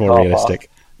 That sounds in the more car realistic.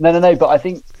 park. No,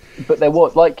 but there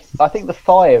was, like, I think the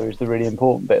fire is the really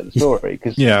important bit of the story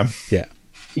because Yeah. Yeah.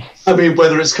 I mean,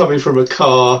 whether it's coming from a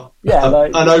car,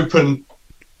 an open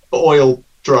oil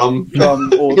drum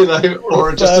or,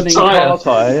 or just a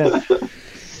tyre.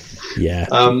 Yeah.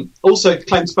 Also,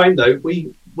 claim to fame though,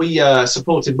 we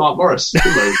supported Mark Morris,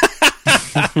 didn't we?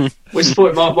 We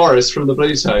supported Mark Morris from the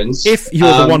Blues Tones. If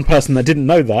you're the one person that didn't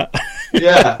know that,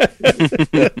 yeah,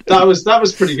 that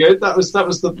was pretty good. That was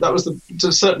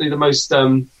certainly the most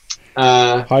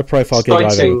high profile gig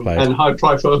I've ever played, and high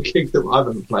profile gig that I've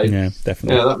ever played. Yeah,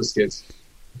 definitely. Yeah, that was good.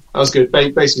 That was good.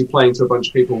 Basically, playing to a bunch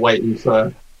of people waiting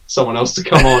for someone else to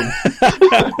come on.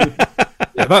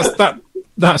 Yeah,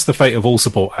 that's the fate of all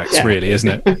support acts, really,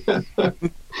 isn't it?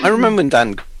 I remember when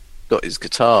Dan got his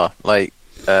guitar, like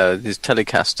his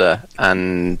Telecaster,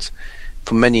 and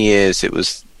for many years it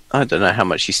was. I don't know how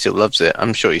much he still loves it.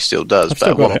 I'm sure he still does,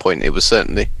 but at one point it was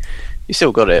certainly he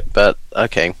still got it. But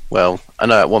okay, well, I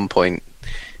know at one point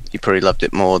he probably loved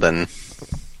it more than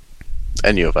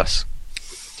any of us.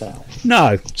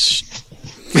 No.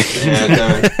 Yeah,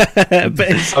 no.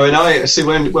 But I mean, I see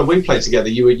when we played together,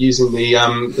 you were using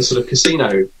the sort of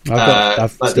casino, like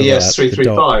the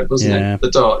ES335, wasn't it? The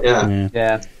Dot,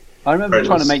 yeah. I remember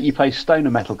trying to make you play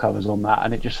stoner metal covers on that,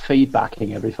 and it just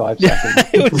feedbacking every 5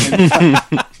 seconds.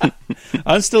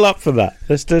 I'm still up for that.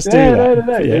 Let's just do that.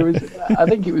 No. Yeah. I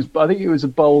think it was a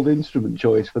bold instrument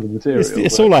choice for the material.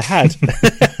 It's all I had.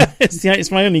 It's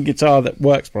my only guitar that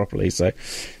works properly, so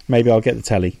maybe I'll get the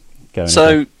telly going.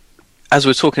 So, as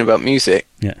we're talking about music,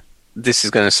 yeah, this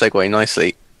is going to segue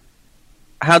nicely.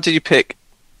 How did you pick?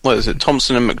 What was it?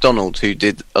 Thompson and McDonald, who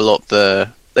did a lot.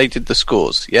 They did the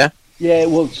scores, yeah. Yeah,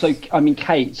 well, so I mean,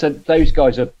 Kate. So those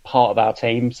guys are part of our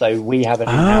team. So we have an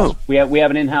in-house. We have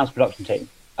an in-house production team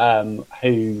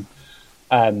who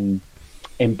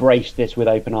embraced this with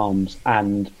open arms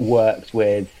and worked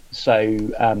with.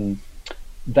 So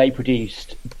they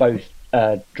produced both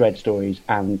Dread Stories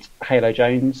and Halo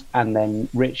Jones, and then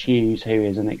Rich Hughes, who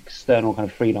is an external kind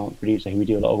of freelance producer who we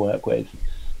do a lot of work with,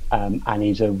 and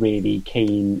he's a really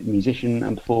keen musician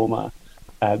and performer.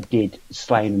 Did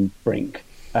Slane and Brink.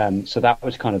 So that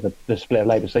was kind of the split of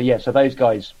labour. So yeah, so those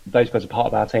guys are part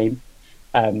of our team.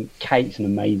 Kate's an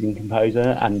amazing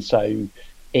composer, and so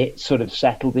it sort of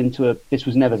settled into this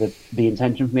was never the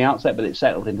intention from the outset, but it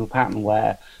settled into a pattern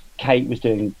where Kate was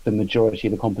doing the majority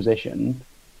of the composition,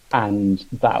 and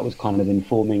that was kind of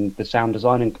informing the sound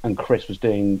design, and Chris was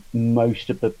doing most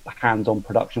of the hands-on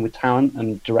production with talent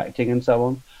and directing and so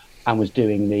on, and was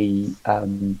doing the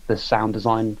sound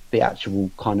design, the actual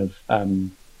kind of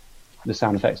the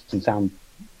sound effects and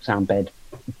sound bed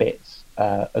bits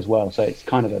as well. So it's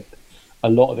kind of a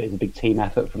lot of it is a big team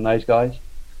effort from those guys,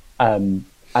 and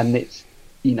it's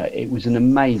it was an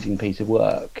amazing piece of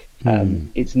work.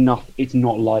 It's not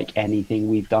like anything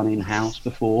we've done in house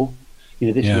before.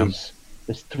 There's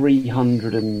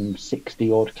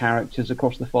 360 odd characters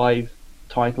across the 5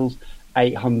 titles,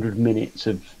 800 minutes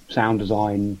of sound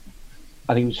design.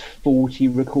 I think it was 40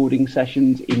 recording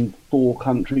sessions in 4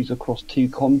 countries across 2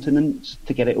 continents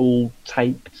to get it all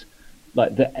taped.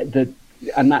 Like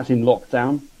and that's in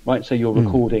lockdown, right? So you're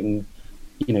recording.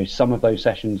 Some of those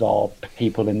sessions are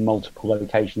people in multiple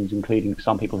locations, including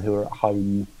some people who are at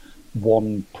home.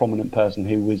 One prominent person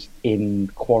who was in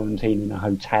quarantine in a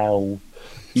hotel.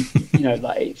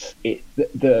 Like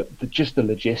just the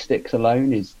logistics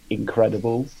alone is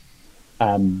incredible.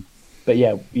 But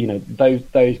yeah,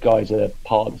 those guys are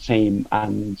part of the team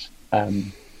and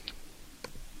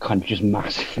kind of just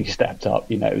massively stepped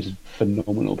up. It was a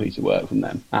phenomenal piece of work from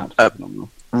them. Absolutely phenomenal.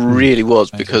 Really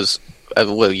was, because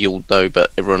you'll know,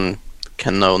 but everyone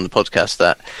can know on the podcast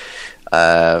that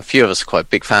a few of us are quite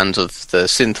big fans of the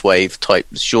synthwave type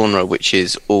genre, which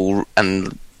is all.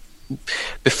 And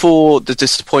before the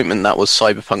disappointment that was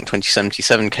Cyberpunk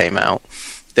 2077 came out,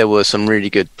 there were some really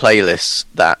good playlists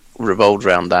that revolved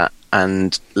around that.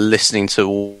 And listening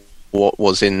to what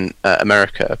was in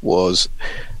America I was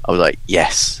like,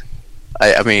 yes.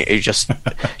 I mean, it just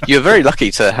you're very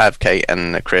lucky to have Kate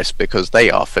and Chris, because they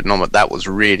are phenomenal. That was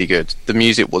really good. The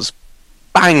music was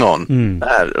bang on.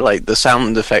 Like the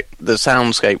sound effect, the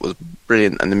soundscape was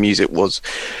brilliant, and the music was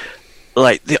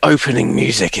like the opening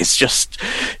music is just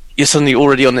you're suddenly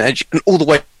already on the edge, and all the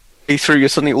way through you're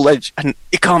suddenly all edge, and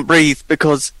you can't breathe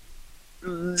because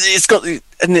it's got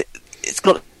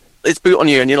its boot on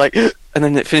you, and you're like, and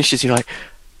then it finishes, you're like,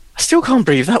 I still can't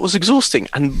breathe. That was exhausting.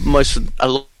 And a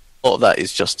lot of that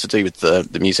is just to do with the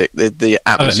music, the atmosphere.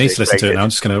 I don't need to listen to it now.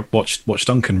 I'm just going to watch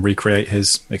Duncan recreate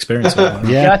his experience.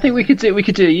 Yeah, I think we could do a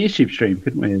YouTube stream,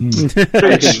 couldn't we?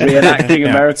 Reenacting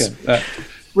America.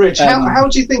 Rich, how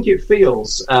do you think it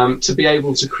feels to be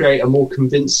able to create a more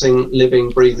convincing, living,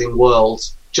 breathing world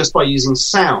just by using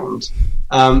sound,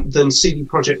 than CD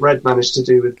Projekt Red managed to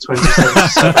do with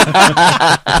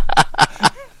 2077.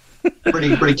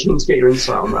 Really keen to get your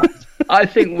insight on that. I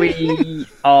think we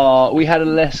had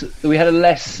a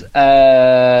less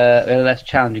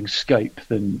challenging scope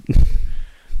than.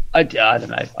 I don't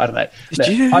know. Look,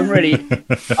 I'm really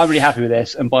happy with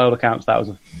this, and by all accounts, that was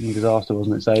a disaster,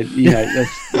 wasn't it? So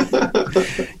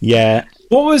yeah.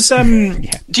 What was Do you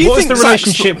what was think the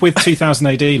relationship with 2000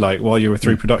 AD like while you were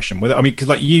through production? I mean, because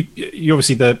like you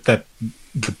obviously the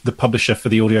publisher for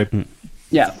the audio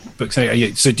books.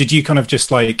 So did you kind of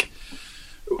just like?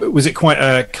 Was it quite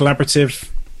a collaborative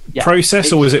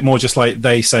process, or was it more just like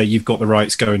they say you've got the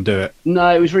rights, go and do it?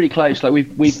 No, it was really close. Like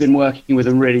we've been working with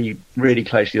them really, really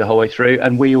closely the whole way through,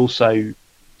 and we also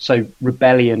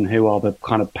Rebellion, who are the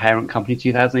kind of parent company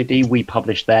 2000 AD, we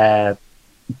publish their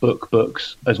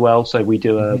books as well. So we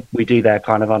do their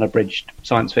kind of unabridged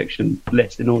science fiction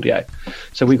list in audio.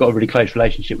 So we've got a really close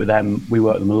relationship with them. We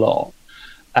work with them a lot,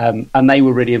 and they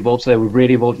were really involved. So they were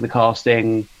really involved in the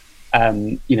casting.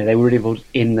 They were really involved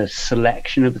in the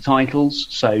selection of the titles.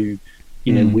 So,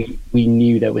 we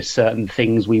knew there were certain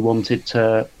things we wanted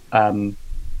to,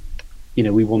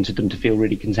 we wanted them to feel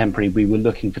really contemporary. We were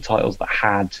looking for titles that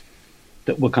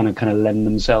were kind of lend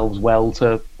themselves well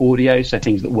to audio. So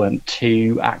things that weren't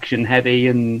too action heavy,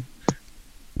 and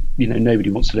nobody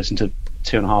wants to listen to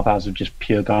 2.5 hours of just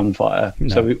pure gunfire. No.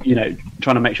 So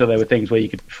trying to make sure there were things where you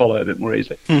could follow it a bit more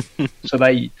easily. So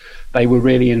they were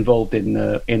really involved in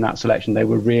that selection. They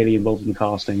were really involved in the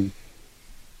casting,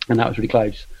 and that was really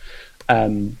close.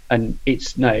 And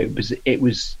it was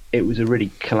a really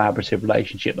collaborative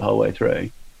relationship the whole way through.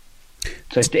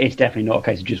 So it's definitely not a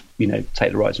case of just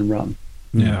take the rights and run.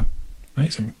 Yeah,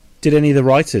 amazing. Did any of the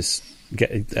writers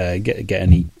get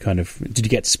any kind of? Did you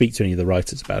get to speak to any of the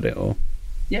writers about it, or?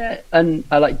 Yeah, and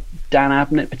I like Dan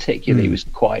Abnett particularly was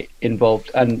quite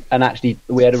involved, and actually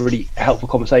we had a really helpful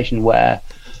conversation where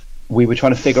we were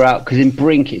trying to figure out, because in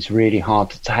Brink it's really hard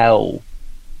to tell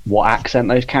what accent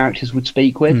those characters would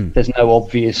speak with. There's no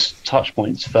obvious touch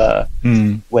points for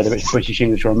whether it's British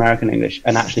English or American English,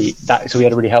 and actually so we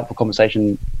had a really helpful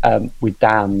conversation with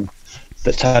Dan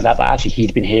that turned out that actually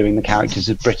he'd been hearing the characters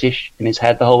as British in his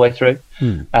head the whole way through,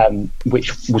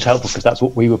 which was helpful because that's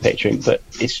what we were picturing, but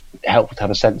it's helpful to have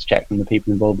a sense check from the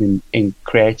people involved in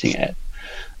creating it.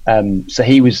 So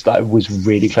he was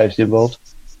really closely involved.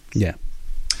 Yeah,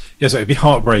 so it'd be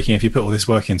heartbreaking if you put all this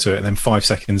work into it and then 5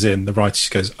 seconds in, the writer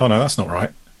just goes, oh no, that's not right.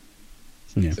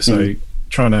 Yeah. So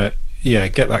trying to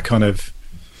get that kind of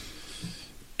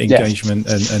engagement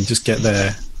and just get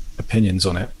their opinions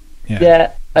on it.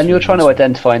 Yeah, and you're trying to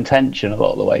identify intention a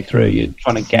lot of the way through. You're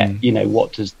trying to get,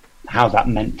 how's that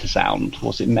meant to sound?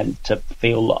 What's it meant to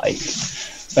feel like?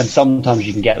 And sometimes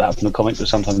you can get that from the comics, but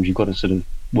sometimes you've got to sort of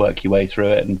work your way through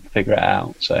it and figure it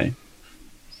out. So,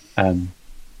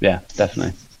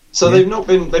 definitely. So they've not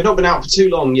been out for too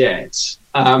long yet.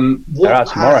 They're out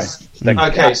tomorrow.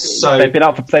 So they've been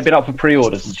out for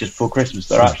pre-orders just before Christmas.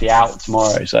 They're actually out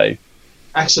tomorrow. So.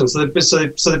 Excellent. So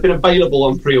they've been available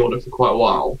on pre-order for quite a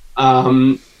while.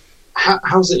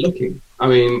 How's it looking? I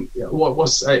mean,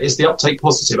 is the uptake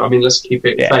positive? I mean, let's keep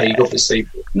it vague, obviously.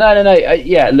 No.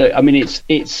 Look, I mean,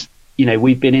 it's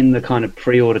we've been in the kind of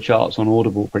pre-order charts on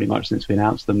Audible pretty much since we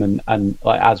announced them, and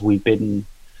like, as we've been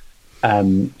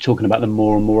talking about them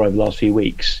more and more over the last few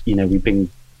weeks, we've been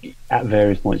at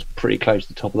various points pretty close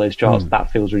to the top of those charts.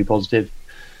 That feels really positive.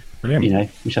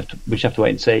 Brilliant. We have to wait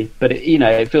and see. But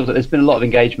it feels like there's been a lot of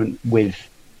engagement with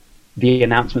the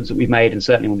announcements that we've made, and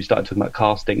certainly when we started talking about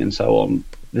casting and so on,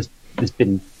 there's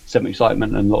been some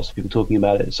excitement and lots of people talking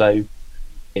about it. So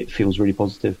it feels really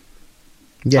positive.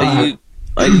 Yeah.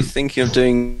 Are you thinking of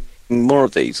doing more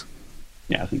of these?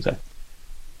 Yeah, I think so.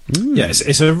 Yeah,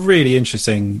 it's a really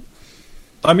interesting.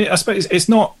 I mean, I suppose it's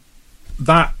not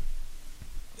that.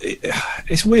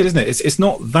 It's weird, isn't it? It's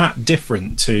not that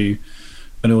different to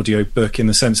an audio book in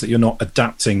the sense that you're not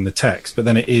adapting the text, but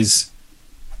then it is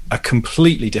a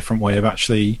completely different way of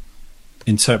actually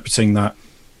interpreting that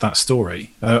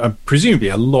story. Presumably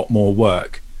a lot more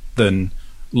work than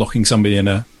locking somebody in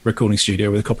a recording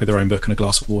studio with a copy of their own book and a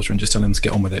glass of water and just telling them to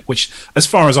get on with it, which, as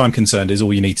far as I'm concerned, is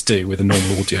all you need to do with a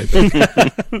normal audio book.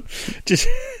 just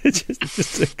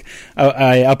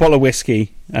a bottle of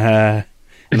whiskey and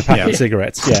a pack of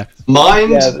cigarettes. Yeah,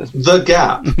 mind the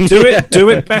gap. Do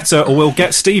it better, or we'll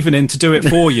get Stephen in to do it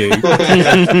for you.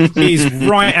 He's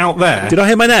right out there. Did I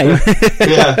hear my name?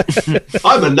 Yeah,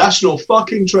 I'm a national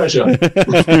fucking treasure.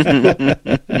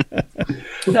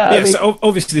 So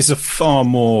obviously this is a far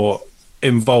more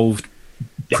involved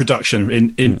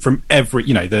production in from every,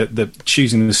 the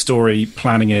choosing the story,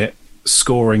 planning it,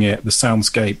 scoring it, the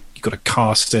soundscape. You've got to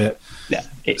cast it. Yeah.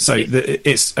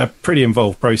 It's a pretty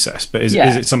involved process, but is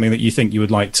it something that you think you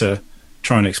would like to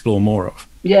try and explore more of?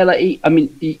 Yeah, like I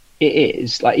mean, it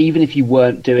is like even if you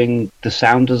weren't doing the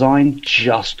sound design,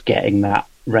 just getting that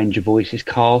range of voices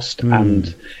cast,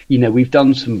 and we've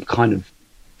done some kind of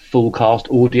full cast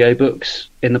audiobooks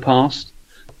in the past,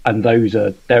 and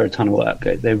they're a ton of work.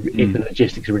 If the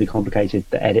logistics are really complicated,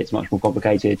 the edit's much more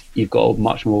complicated. You've got a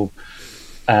much more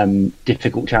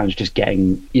difficult challenge just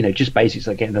getting just basics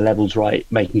like getting the levels right,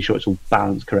 making sure it's all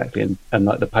balanced correctly, and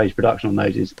like the post production on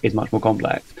those is much more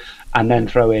complex. And then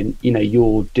throw in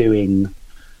you're doing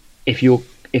if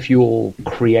you're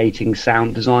creating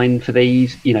sound design for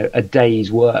these, a day's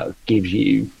work gives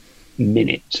you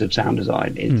minutes of sound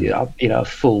design. A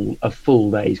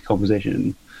full day's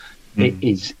composition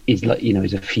is like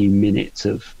is a few minutes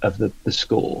of the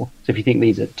score. So if you think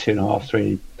these are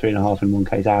 2.5, 3.5 in one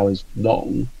case hours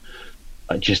long,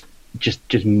 just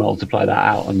multiply that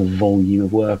out, and the volume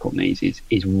of work on these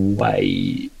is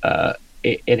way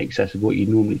in excess of what you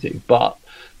normally do. But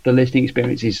the listening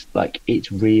experience is like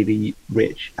it's really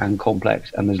rich and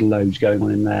complex, and there's loads going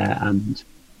on in there, and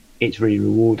it's really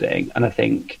rewarding. And I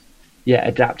think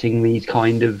adapting these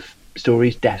kind of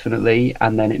stories definitely,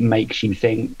 and then it makes you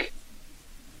think.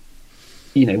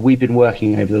 We've been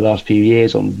working over the last few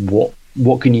years on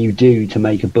what can you do to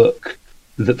make a book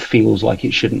that feels like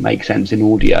it shouldn't make sense in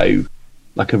audio,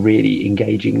 like a really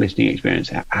engaging listening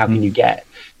experience. How can you get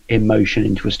emotion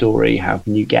into a story? How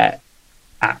can you get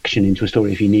action into a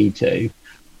story if you need to?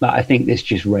 But I think this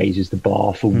just raises the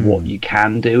bar for what you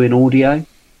can do in audio,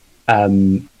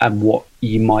 and what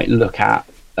you might look at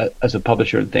as a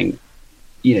publisher and think,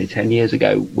 10 years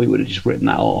ago we would have just written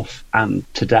that off, and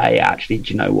today actually,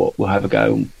 do you know what, we'll have a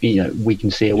go. We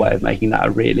can see a way of making that a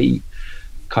really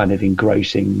kind of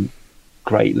engrossing,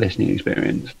 great listening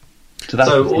experience.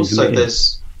 So also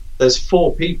there's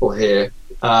 4 people here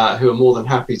who are more than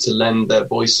happy to lend their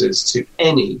voices to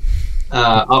any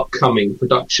upcoming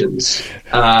productions.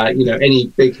 Any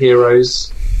big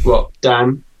heroes.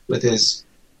 Dan with his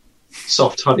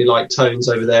soft honey-like tones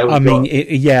over there. I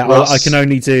can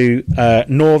only do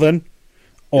Northern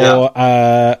or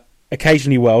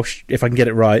occasionally Welsh if I can get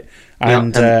it right,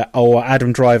 and or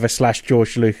Adam Driver /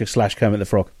 George Lucas / Kermit the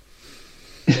Frog.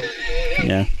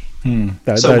 Yeah.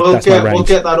 So we'll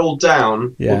get that all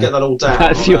down. Yeah. We'll get that all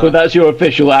down. That's your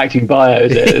official acting bio,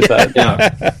 is it?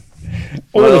 Yeah.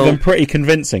 All of them pretty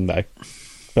convincing though.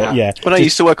 But when I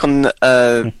used to work on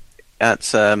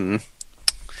at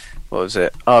what was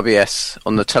it, RBS,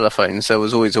 on the telephones, there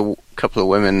was always a couple of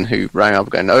women who rang up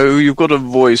going, "Oh, you've got a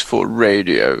voice for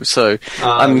radio." So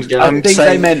I think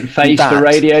they meant face the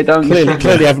radio, don't they?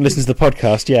 Clearly haven't listened to the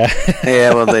podcast,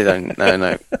 Yeah, well, they don't.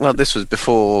 No. Well, this was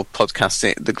before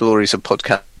podcasting, the glories of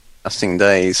podcasting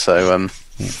days. So,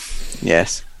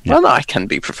 yes. Yeah. Well, I can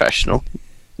be professional.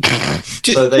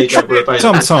 So there you go. We're available.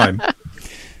 Sometime.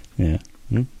 Yeah.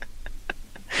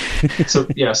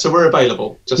 So we're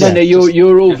available.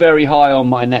 You're all very high on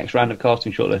my next round of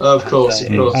casting shortlist. Of course.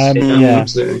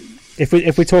 Absolutely.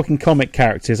 If we're talking comic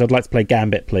characters, I'd like to play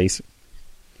Gambit, please.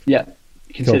 Yeah,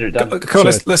 consider it done.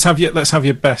 Cool. Let's have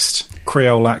your best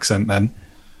Creole accent then.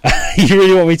 You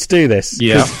really want me to do this?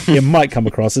 Yeah, it might come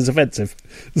across as offensive.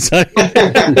 So,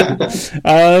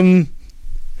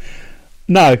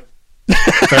 no.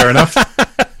 Fair enough.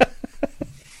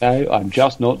 No, I'm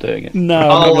just not doing it. No,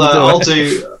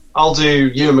 I'll do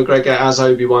Ewan McGregor as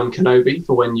Obi-Wan Kenobi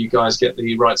for when you guys get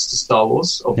the rights to Star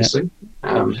Wars. Obviously,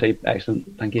 obviously,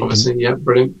 excellent. Thank you. Obviously,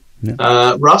 brilliant.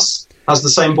 Yeah. Russ has the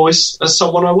same voice as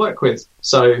someone I work with,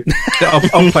 so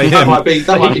I'll play him. That might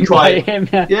be quite.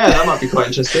 That might be quite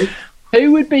interesting.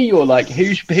 Who would be your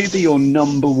who'd be your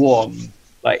number one?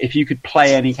 Like, if you could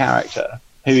play any character,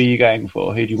 who are you going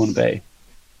for? Who do you want to be?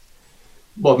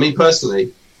 What, me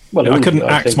personally? Well, I couldn't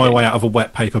act my way out of a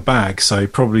wet paper bag, so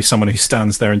probably someone who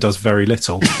stands there and does very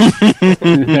little.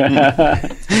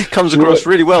 Comes across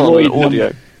really well on the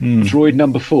audio. Droid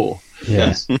number 4.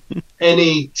 Yes.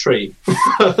 Any tree.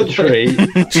 Tree.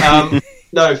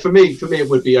 No, for me it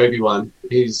would be Obi-Wan.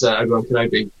 He's Obi-Wan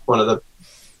Kenobi, one of the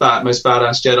most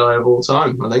badass Jedi of all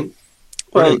time, I think.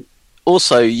 Well,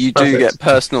 also, you do get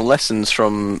personal lessons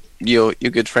from your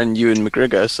good friend Ewan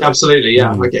McGregor. So. Absolutely,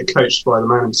 yeah. I get coached by the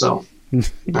man himself.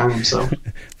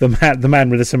 The man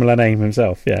with a similar name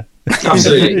himself, yeah.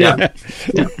 Absolutely, yeah.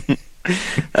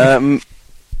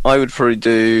 I would probably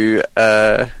do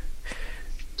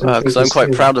because I'm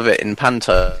quite proud of it in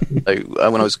Panther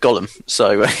when I was Gollum.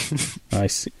 So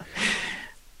nice.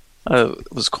 I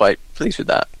was quite pleased with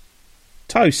that.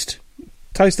 Toast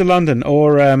of London,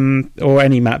 or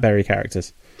any Matt Berry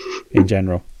characters in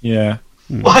general. Yeah.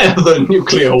 Fire the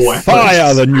nuclear weapons.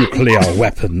 Fire the nuclear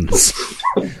weapons.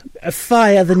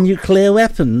 Fire the nuclear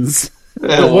weapons.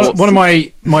 One of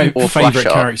my Or favourite Flash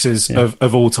Up. characters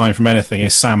of all time from anything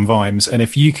is Sam Vimes, and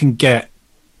if you can get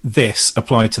this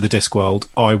applied to the Discworld,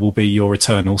 I will be your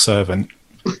eternal servant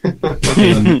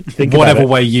in Think whatever about it.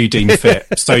 way you deem fit.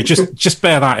 So just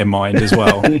bear that in mind as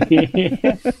well.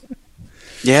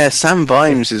 Yeah, Sam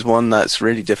Vimes is one that's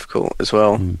really difficult as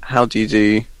well. How do you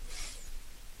do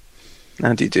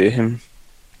him?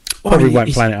 Probably Well, won't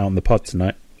he's- plan it out on the pod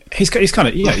tonight. He's kind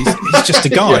of he's just a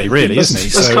guy, really, isn't he?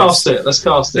 Let's So cast it. Let's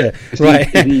cast it. Right.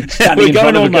 Standing in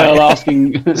front of a girl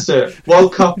asking. Let's do it.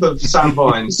 World Cup of Sam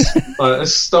Vines.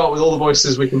 Let's start with all the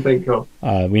voices we can think of.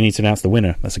 We need to announce the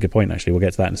winner. That's a good point, actually. We'll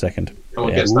get to that in a second. And we'll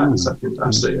Yeah. get to that in a second.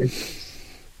 Absolutely.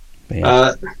 But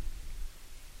yeah.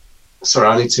 Sorry,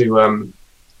 I need to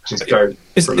just go.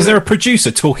 is there a producer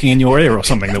talking in your ear or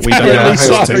something that we don't Yeah, know hang on.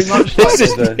 access Very to? much like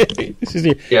the- This is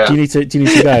you. Yeah. Do you need to go?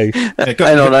 Yeah, go-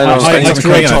 Hang on, hang on. I- I I-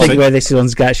 try to I- think where this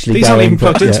one's actually These going. aren't even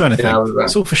but plugged into yeah. anything. Yeah, we're back.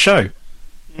 It's all for show.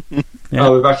 Yeah.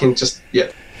 Oh, we're back in just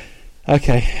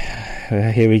Okay,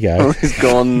 here we go. Oh, he's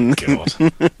gone. God.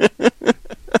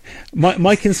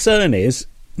 My concern is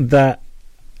that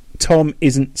Tom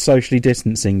isn't socially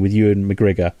distancing with Ewan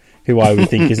McGregor, who I would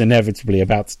think is inevitably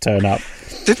about to turn up.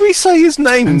 Did we say his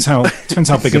name? Depends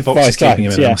how big a box is 5 keeping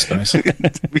him times, in, yeah. I suppose.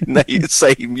 We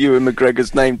say Ewan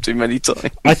McGregor's name too many times.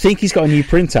 I think he's got a new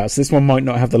printout, so this one might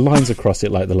not have the lines across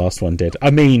it like the last one did. I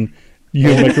mean,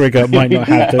 Ewan McGregor might not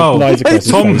have the lines across his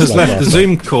Tom face has like left last the one.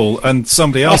 Zoom call and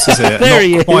somebody else is here. There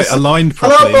he Not quite is. aligned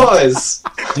properly. hello, boys.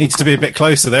 Needs to be a bit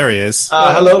closer. There he is.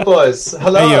 Hello, boys.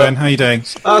 Hello. Hey, Ewan, how you doing?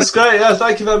 That's great. Yeah,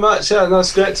 thank you very much. Yeah, no,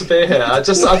 it's great to be here. I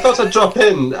thought I'd drop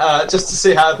in just to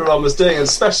see how everyone was doing, and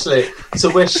especially to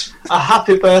wish a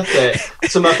happy birthday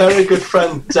to my very good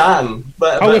friend Dan.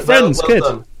 We're friends. Good.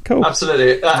 Done. Cool.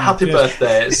 Absolutely. Happy good.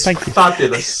 birthday. It's Thank you.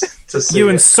 fabulous to see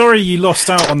Ewan, you. sorry you lost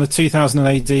out on the 2000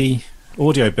 AD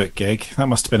audiobook gig. That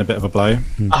must have been a bit of a blow.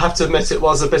 I have to admit, it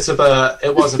was a bit of a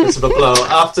blow.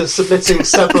 After submitting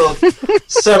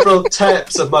several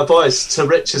tapes of my voice to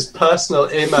Rich's personal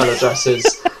email addresses,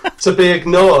 to be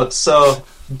ignored so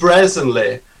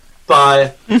brazenly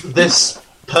by this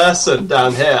person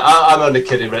down here. I'm only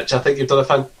kidding, Rich. I think you've done a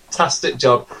fantastic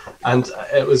job, and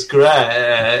it was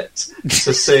great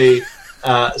to see.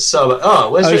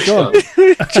 Where's Rich gone?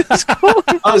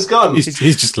 Oh, he's gone. He's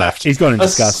just left. He's gone in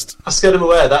disgust. I scared him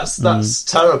away. That's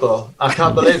terrible. I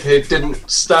can't believe he didn't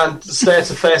stay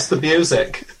to face the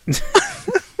music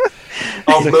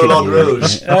of Moulin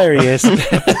Rouge. There he is.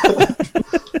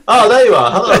 Oh, there you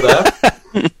are. Hello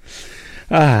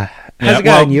there. How's it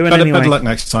going, Ewan? Better Anyway, luck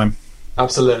next time.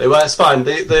 Absolutely. Well, it's fine.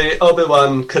 The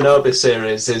Obi-Wan Kenobi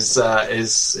series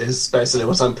is basically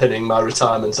what I'm pinning my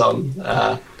retirement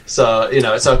on. So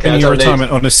it's okay. In I your don't need-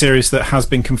 retirement on a series that has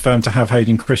been confirmed to have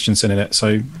Hayden Christensen in it,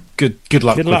 so good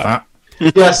luck Good with luck.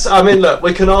 that. Yes, I mean, look,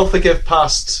 we can all forgive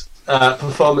past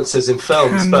performances in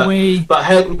films, Can but we? but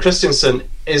Hayden Christensen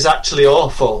is actually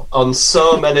awful on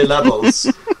so many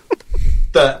levels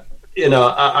that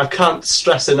I can't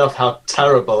stress enough how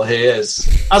terrible he is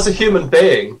as a human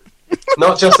being,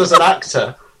 not just as an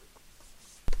actor.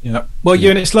 Yeah. Well,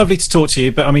 Ewan, it's lovely to talk to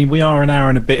you, but I mean, we are an hour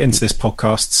and a bit into this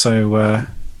podcast, so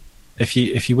if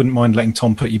you wouldn't mind letting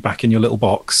Tom put you back in your little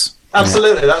box.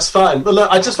 Absolutely, that's fine. But look,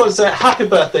 I just want to say happy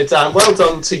birthday, Dan. Well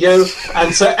done to you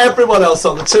and to everyone else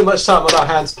on the Too Much Time on Our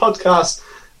Hands podcast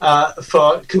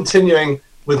for continuing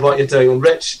with what you're doing. And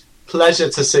Rich, pleasure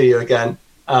to see you again.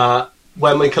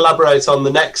 When we collaborate on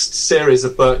the next series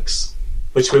of books,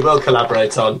 which we will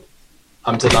collaborate on,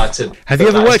 I'm delighted. have you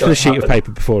that ever that is worked with going a to sheet of happen.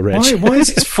 paper before, Rich? Why is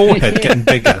his forehead getting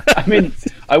bigger? I mean,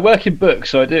 I work in books,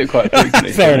 so I do it quite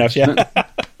frequently. Fair enough, yeah.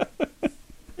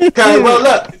 Okay, well,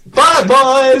 look, bye,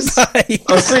 boys.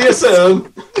 I'll see you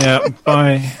soon. Yeah.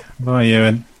 Bye,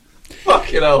 Ewan.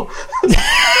 Fucking hell.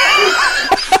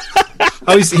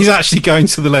 Oh, he's actually going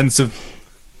to the lengths of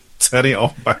turning it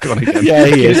off back on again. Yeah,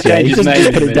 he is. Yeah. Change He his doesn't name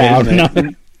just put in it a down. minute, No.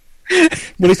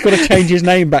 Well, he's got to change his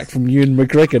name back from Ewan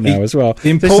McGregor now as well. The Just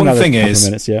important another thing couple of is,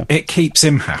 minutes, yeah. it keeps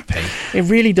him happy. It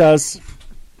really does.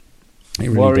 It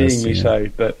really does, Worryingly yeah. so,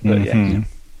 but Mhm.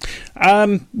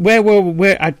 yeah. Where were we?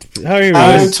 Here he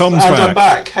And is. Tom's and back. I'm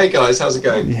back. Hey, guys, how's it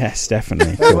going? Yes,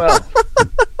 definitely. Very well.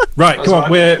 Right, That's come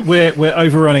on. right. We're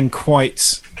overrunning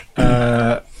quite.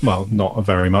 Well, not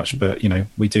very much, but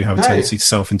we do have a Hey. tendency to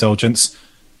self-indulgence.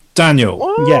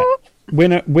 Daniel, Yeah,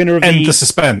 winner of end the the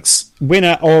suspense.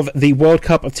 winner of the World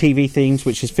Cup of TV themes,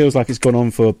 which feels like it's gone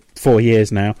on for 4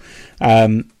 years now.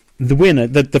 The winner,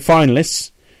 the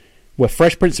finalists were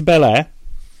Fresh Prince of Bel-Air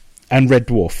and Red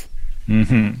Dwarf.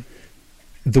 Mm-hmm.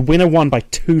 The winner won by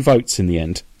 2 votes in the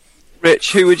end.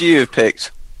 Rich, who would you have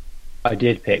picked? I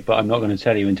did pick, but I'm not going to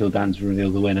tell you until Dan's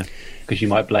revealed the winner, because you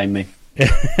might blame me.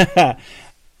 There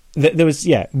was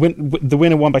the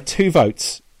winner won by 2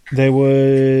 votes. There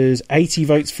was 80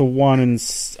 votes for one and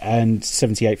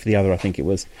 78 for the other. I think it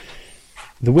was.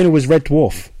 The winner was Red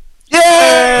Dwarf. Yay!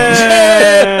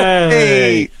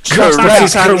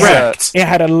 Correct. It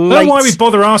had a I don't late. know why we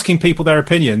bother asking people their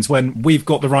opinions when we've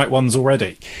got the right ones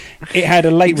already. It had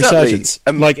a late Exactly. resurgence.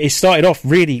 Like it started off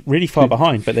really, really far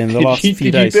behind, but then the last few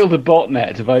Did days. you build a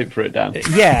botnet to vote for it, Dan?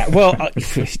 Yeah, well,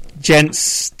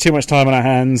 gents, too much time on our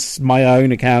hands. My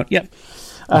own account. Yep.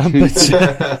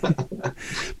 But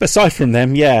aside from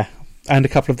them, yeah, and a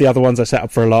couple of the other ones I set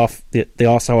up for a laugh. The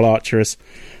Arsehole Archers.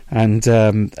 And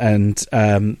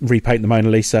repaint the Mona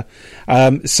Lisa.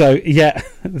 So yeah,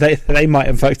 they might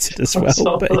have voted as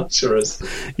well. But,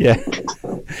 yeah,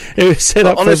 it was set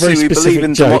up honestly, for a very we specific believe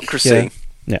in joke. democracy.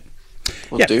 Yeah.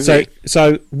 Well, Yeah. do So we?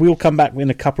 so we'll come back in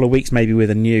a couple of weeks, maybe with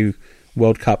a new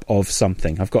World Cup of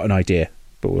something. I've got an idea,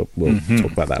 but we'll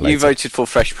talk about that later. You voted for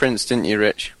Fresh Prince, didn't you,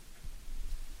 Rich?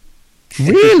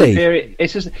 Really?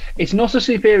 It's not a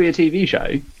superior TV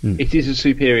show. It is a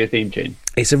superior theme tune.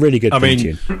 It's a really good I theme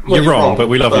mean, tune. you're wrong, but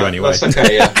we love you anyway. That's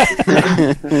okay, yeah.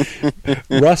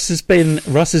 Russ has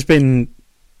been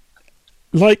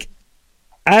like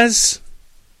as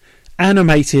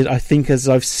animated, I think, as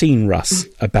I've seen Russ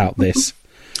about this.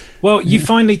 Well, you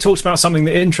finally talked about something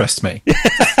that interests me.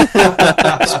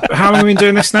 How long have we been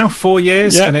doing this now? 4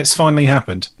 years, Yeah. and it's finally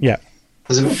happened. Yeah.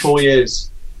 Has it been 4 years?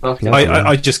 Okay.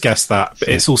 I just guessed that, but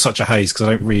it's all such a haze because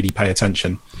I don't really pay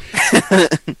attention.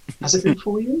 Has it been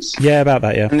 4 years? Yeah, about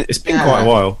that, yeah. And It's been quite a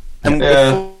while. And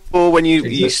Yeah. before, when you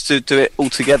used to do it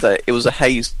all together, it was a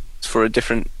haze for a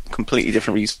completely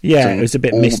different reason. Yeah, it was a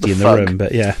bit All misty in the fug. room,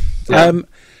 but yeah. Yeah.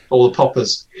 All the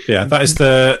poppers. Yeah, that is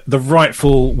the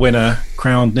rightful winner,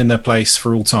 crowned in their place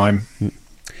for all time.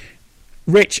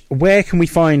 Rich, where can we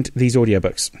find these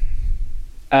audiobooks?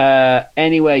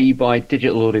 Anywhere you buy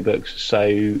digital audiobooks,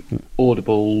 so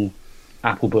Audible,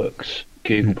 Apple Books,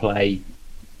 Google Play,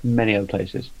 many other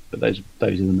places, but those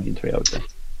are the main 3, I would say.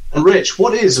 And Rich,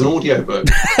 what is an audiobook?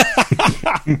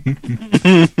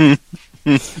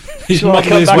 He's So I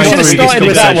muddling his come way back We should have through started this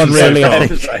with that one, conversation so really, far. I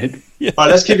think. All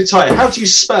right, let's keep it tight. How do you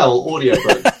spell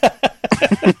audiobook?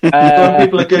 When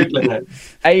people are Googling it.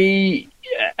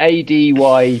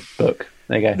 ADY book.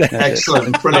 There you go. That's it.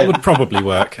 Excellent. That Brilliant. would probably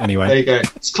work There anyway. you go.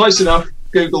 It's close enough.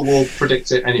 Google will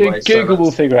predict it anyway. so Google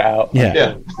will that's- figure it out. Yeah.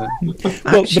 Yeah. Well, the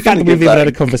Actually fact that gonna we've give even that- had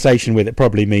a conversation with it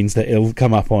probably means that it'll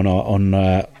come up on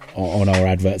our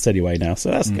adverts anyway now,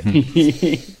 so that's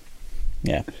good.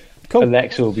 Yeah. Cool.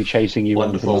 Alexa will be chasing you.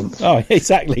 Wonderful. once a month. Oh,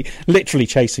 exactly. Literally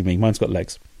chasing me. Mine's got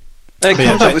legs. It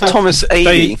comes up with Thomas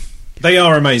Adey. They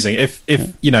are amazing. If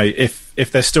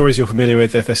there's stories you're familiar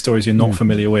with, if there's stories you're not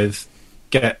familiar with,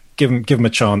 give them a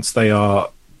chance. They are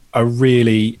a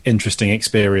really interesting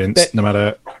experience, no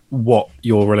matter what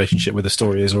your relationship with the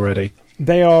story is already.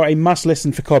 They are a must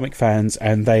listen for comic fans,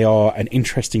 and they are an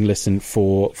interesting listen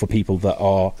for people that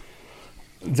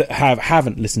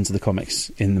haven't listened to the comics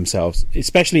in themselves,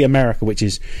 especially America, which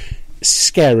is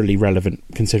scarily relevant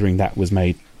considering that was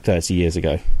made 30 years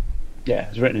ago. Yeah, it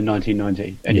was written in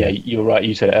 1990. And Yeah. yeah, you're right.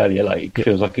 You said it earlier. Like, it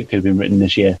feels like it could have been written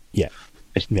this year. Yeah.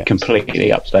 It's Yeah.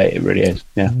 completely up to date. It really is.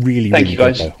 Yeah. Really, Thank really you,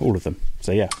 good, guys. though, all of them.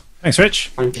 So, yeah, Thanks,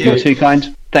 Rich. Thank You're you. too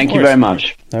kind. Thank you worries. very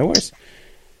much. no worries.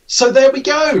 So there we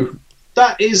go.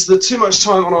 That is the Too Much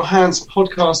Time on Our Hands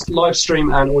podcast, live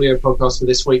stream and audio podcast for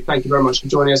this week. Thank you very much for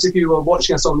joining us. If you were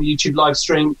watching us on the YouTube live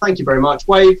stream, thank you very much.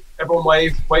 Wave, everyone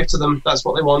wave to them. That's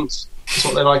what they want. That's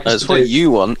what they like us That's to what do. you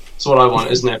want. That's what I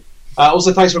want, isn't it?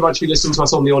 Also, thanks very much for listening to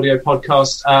us on the audio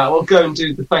podcast. We'll go and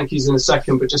do the thank yous in a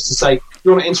second, but just to say, if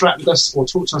you want to interact with us or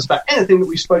talk to us about anything that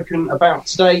we've spoken about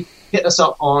today, hit us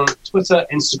up on Twitter,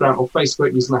 Instagram, or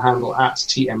Facebook using the handle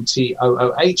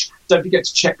 @TMTOOH. Don't forget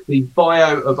to check the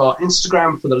bio of our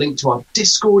Instagram for the link to our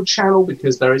Discord channel,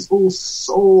 because there is all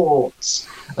sorts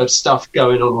of stuff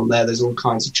going on there. There's all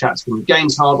kinds of chats from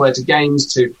games hardware to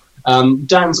games to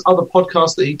Dan's other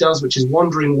podcast that he does, which is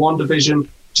Wandering WandaVision,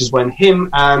 which is when him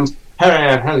and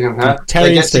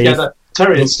Terry and Steve. together.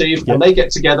 Terry and Steve, when they get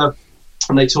together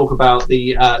and they talk about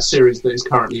the series that is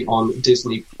currently on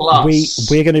Disney Plus.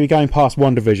 We're going to be going past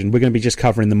WandaVision. We're going to be just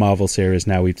covering the Marvel series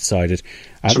now, we've decided.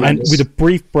 And Tremendous. with a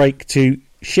brief break to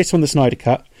shit on the Snyder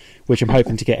Cut, which I'm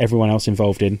hoping to get everyone else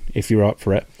involved in, if you're up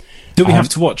for it. Do we have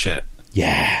to watch it?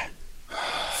 Yeah.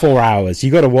 4 hours.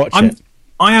 You got to watch it.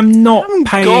 I am not got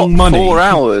paying money 4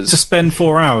 hours. to spend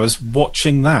 4 hours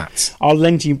watching that. I'll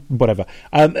lend you whatever.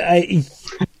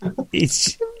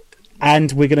 It's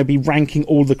and we're going to be ranking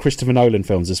all the Christopher Nolan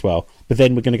films as well. But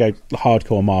then we're going to go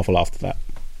hardcore Marvel after that.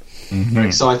 Very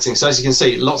exciting. So as you can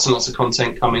see, lots and lots of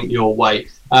content coming your way.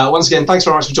 Once again, thanks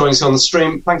very much for joining us on the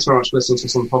stream. Thanks very much for listening to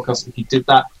us on the podcast if you did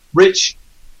that. Rich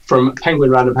from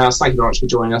Penguin Random House, thank you very much for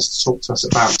joining us to talk to us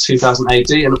about 2000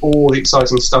 AD and all the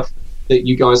exciting stuff that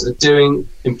you guys are doing.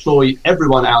 Employ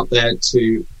everyone out there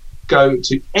to go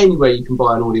to anywhere you can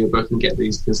buy an audiobook and get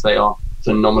these, because they are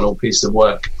phenomenal piece of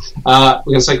work. We're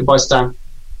going to say goodbye to Dan.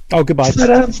 Oh, goodbye.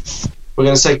 We're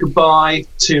going to say goodbye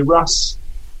to Russ.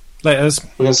 Laters.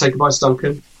 We're going to say goodbye to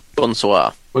Duncan.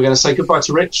 Bonsoir. We're going to say goodbye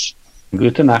to Rich.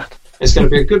 Gute Nacht. It's going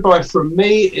to be a goodbye from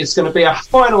me. It's going to be a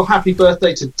final happy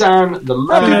birthday to Dan, the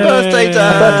man. Happy birthday,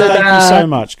 Dan. Thank you so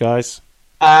much, guys.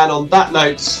 And on that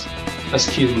note, let's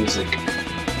cue the music.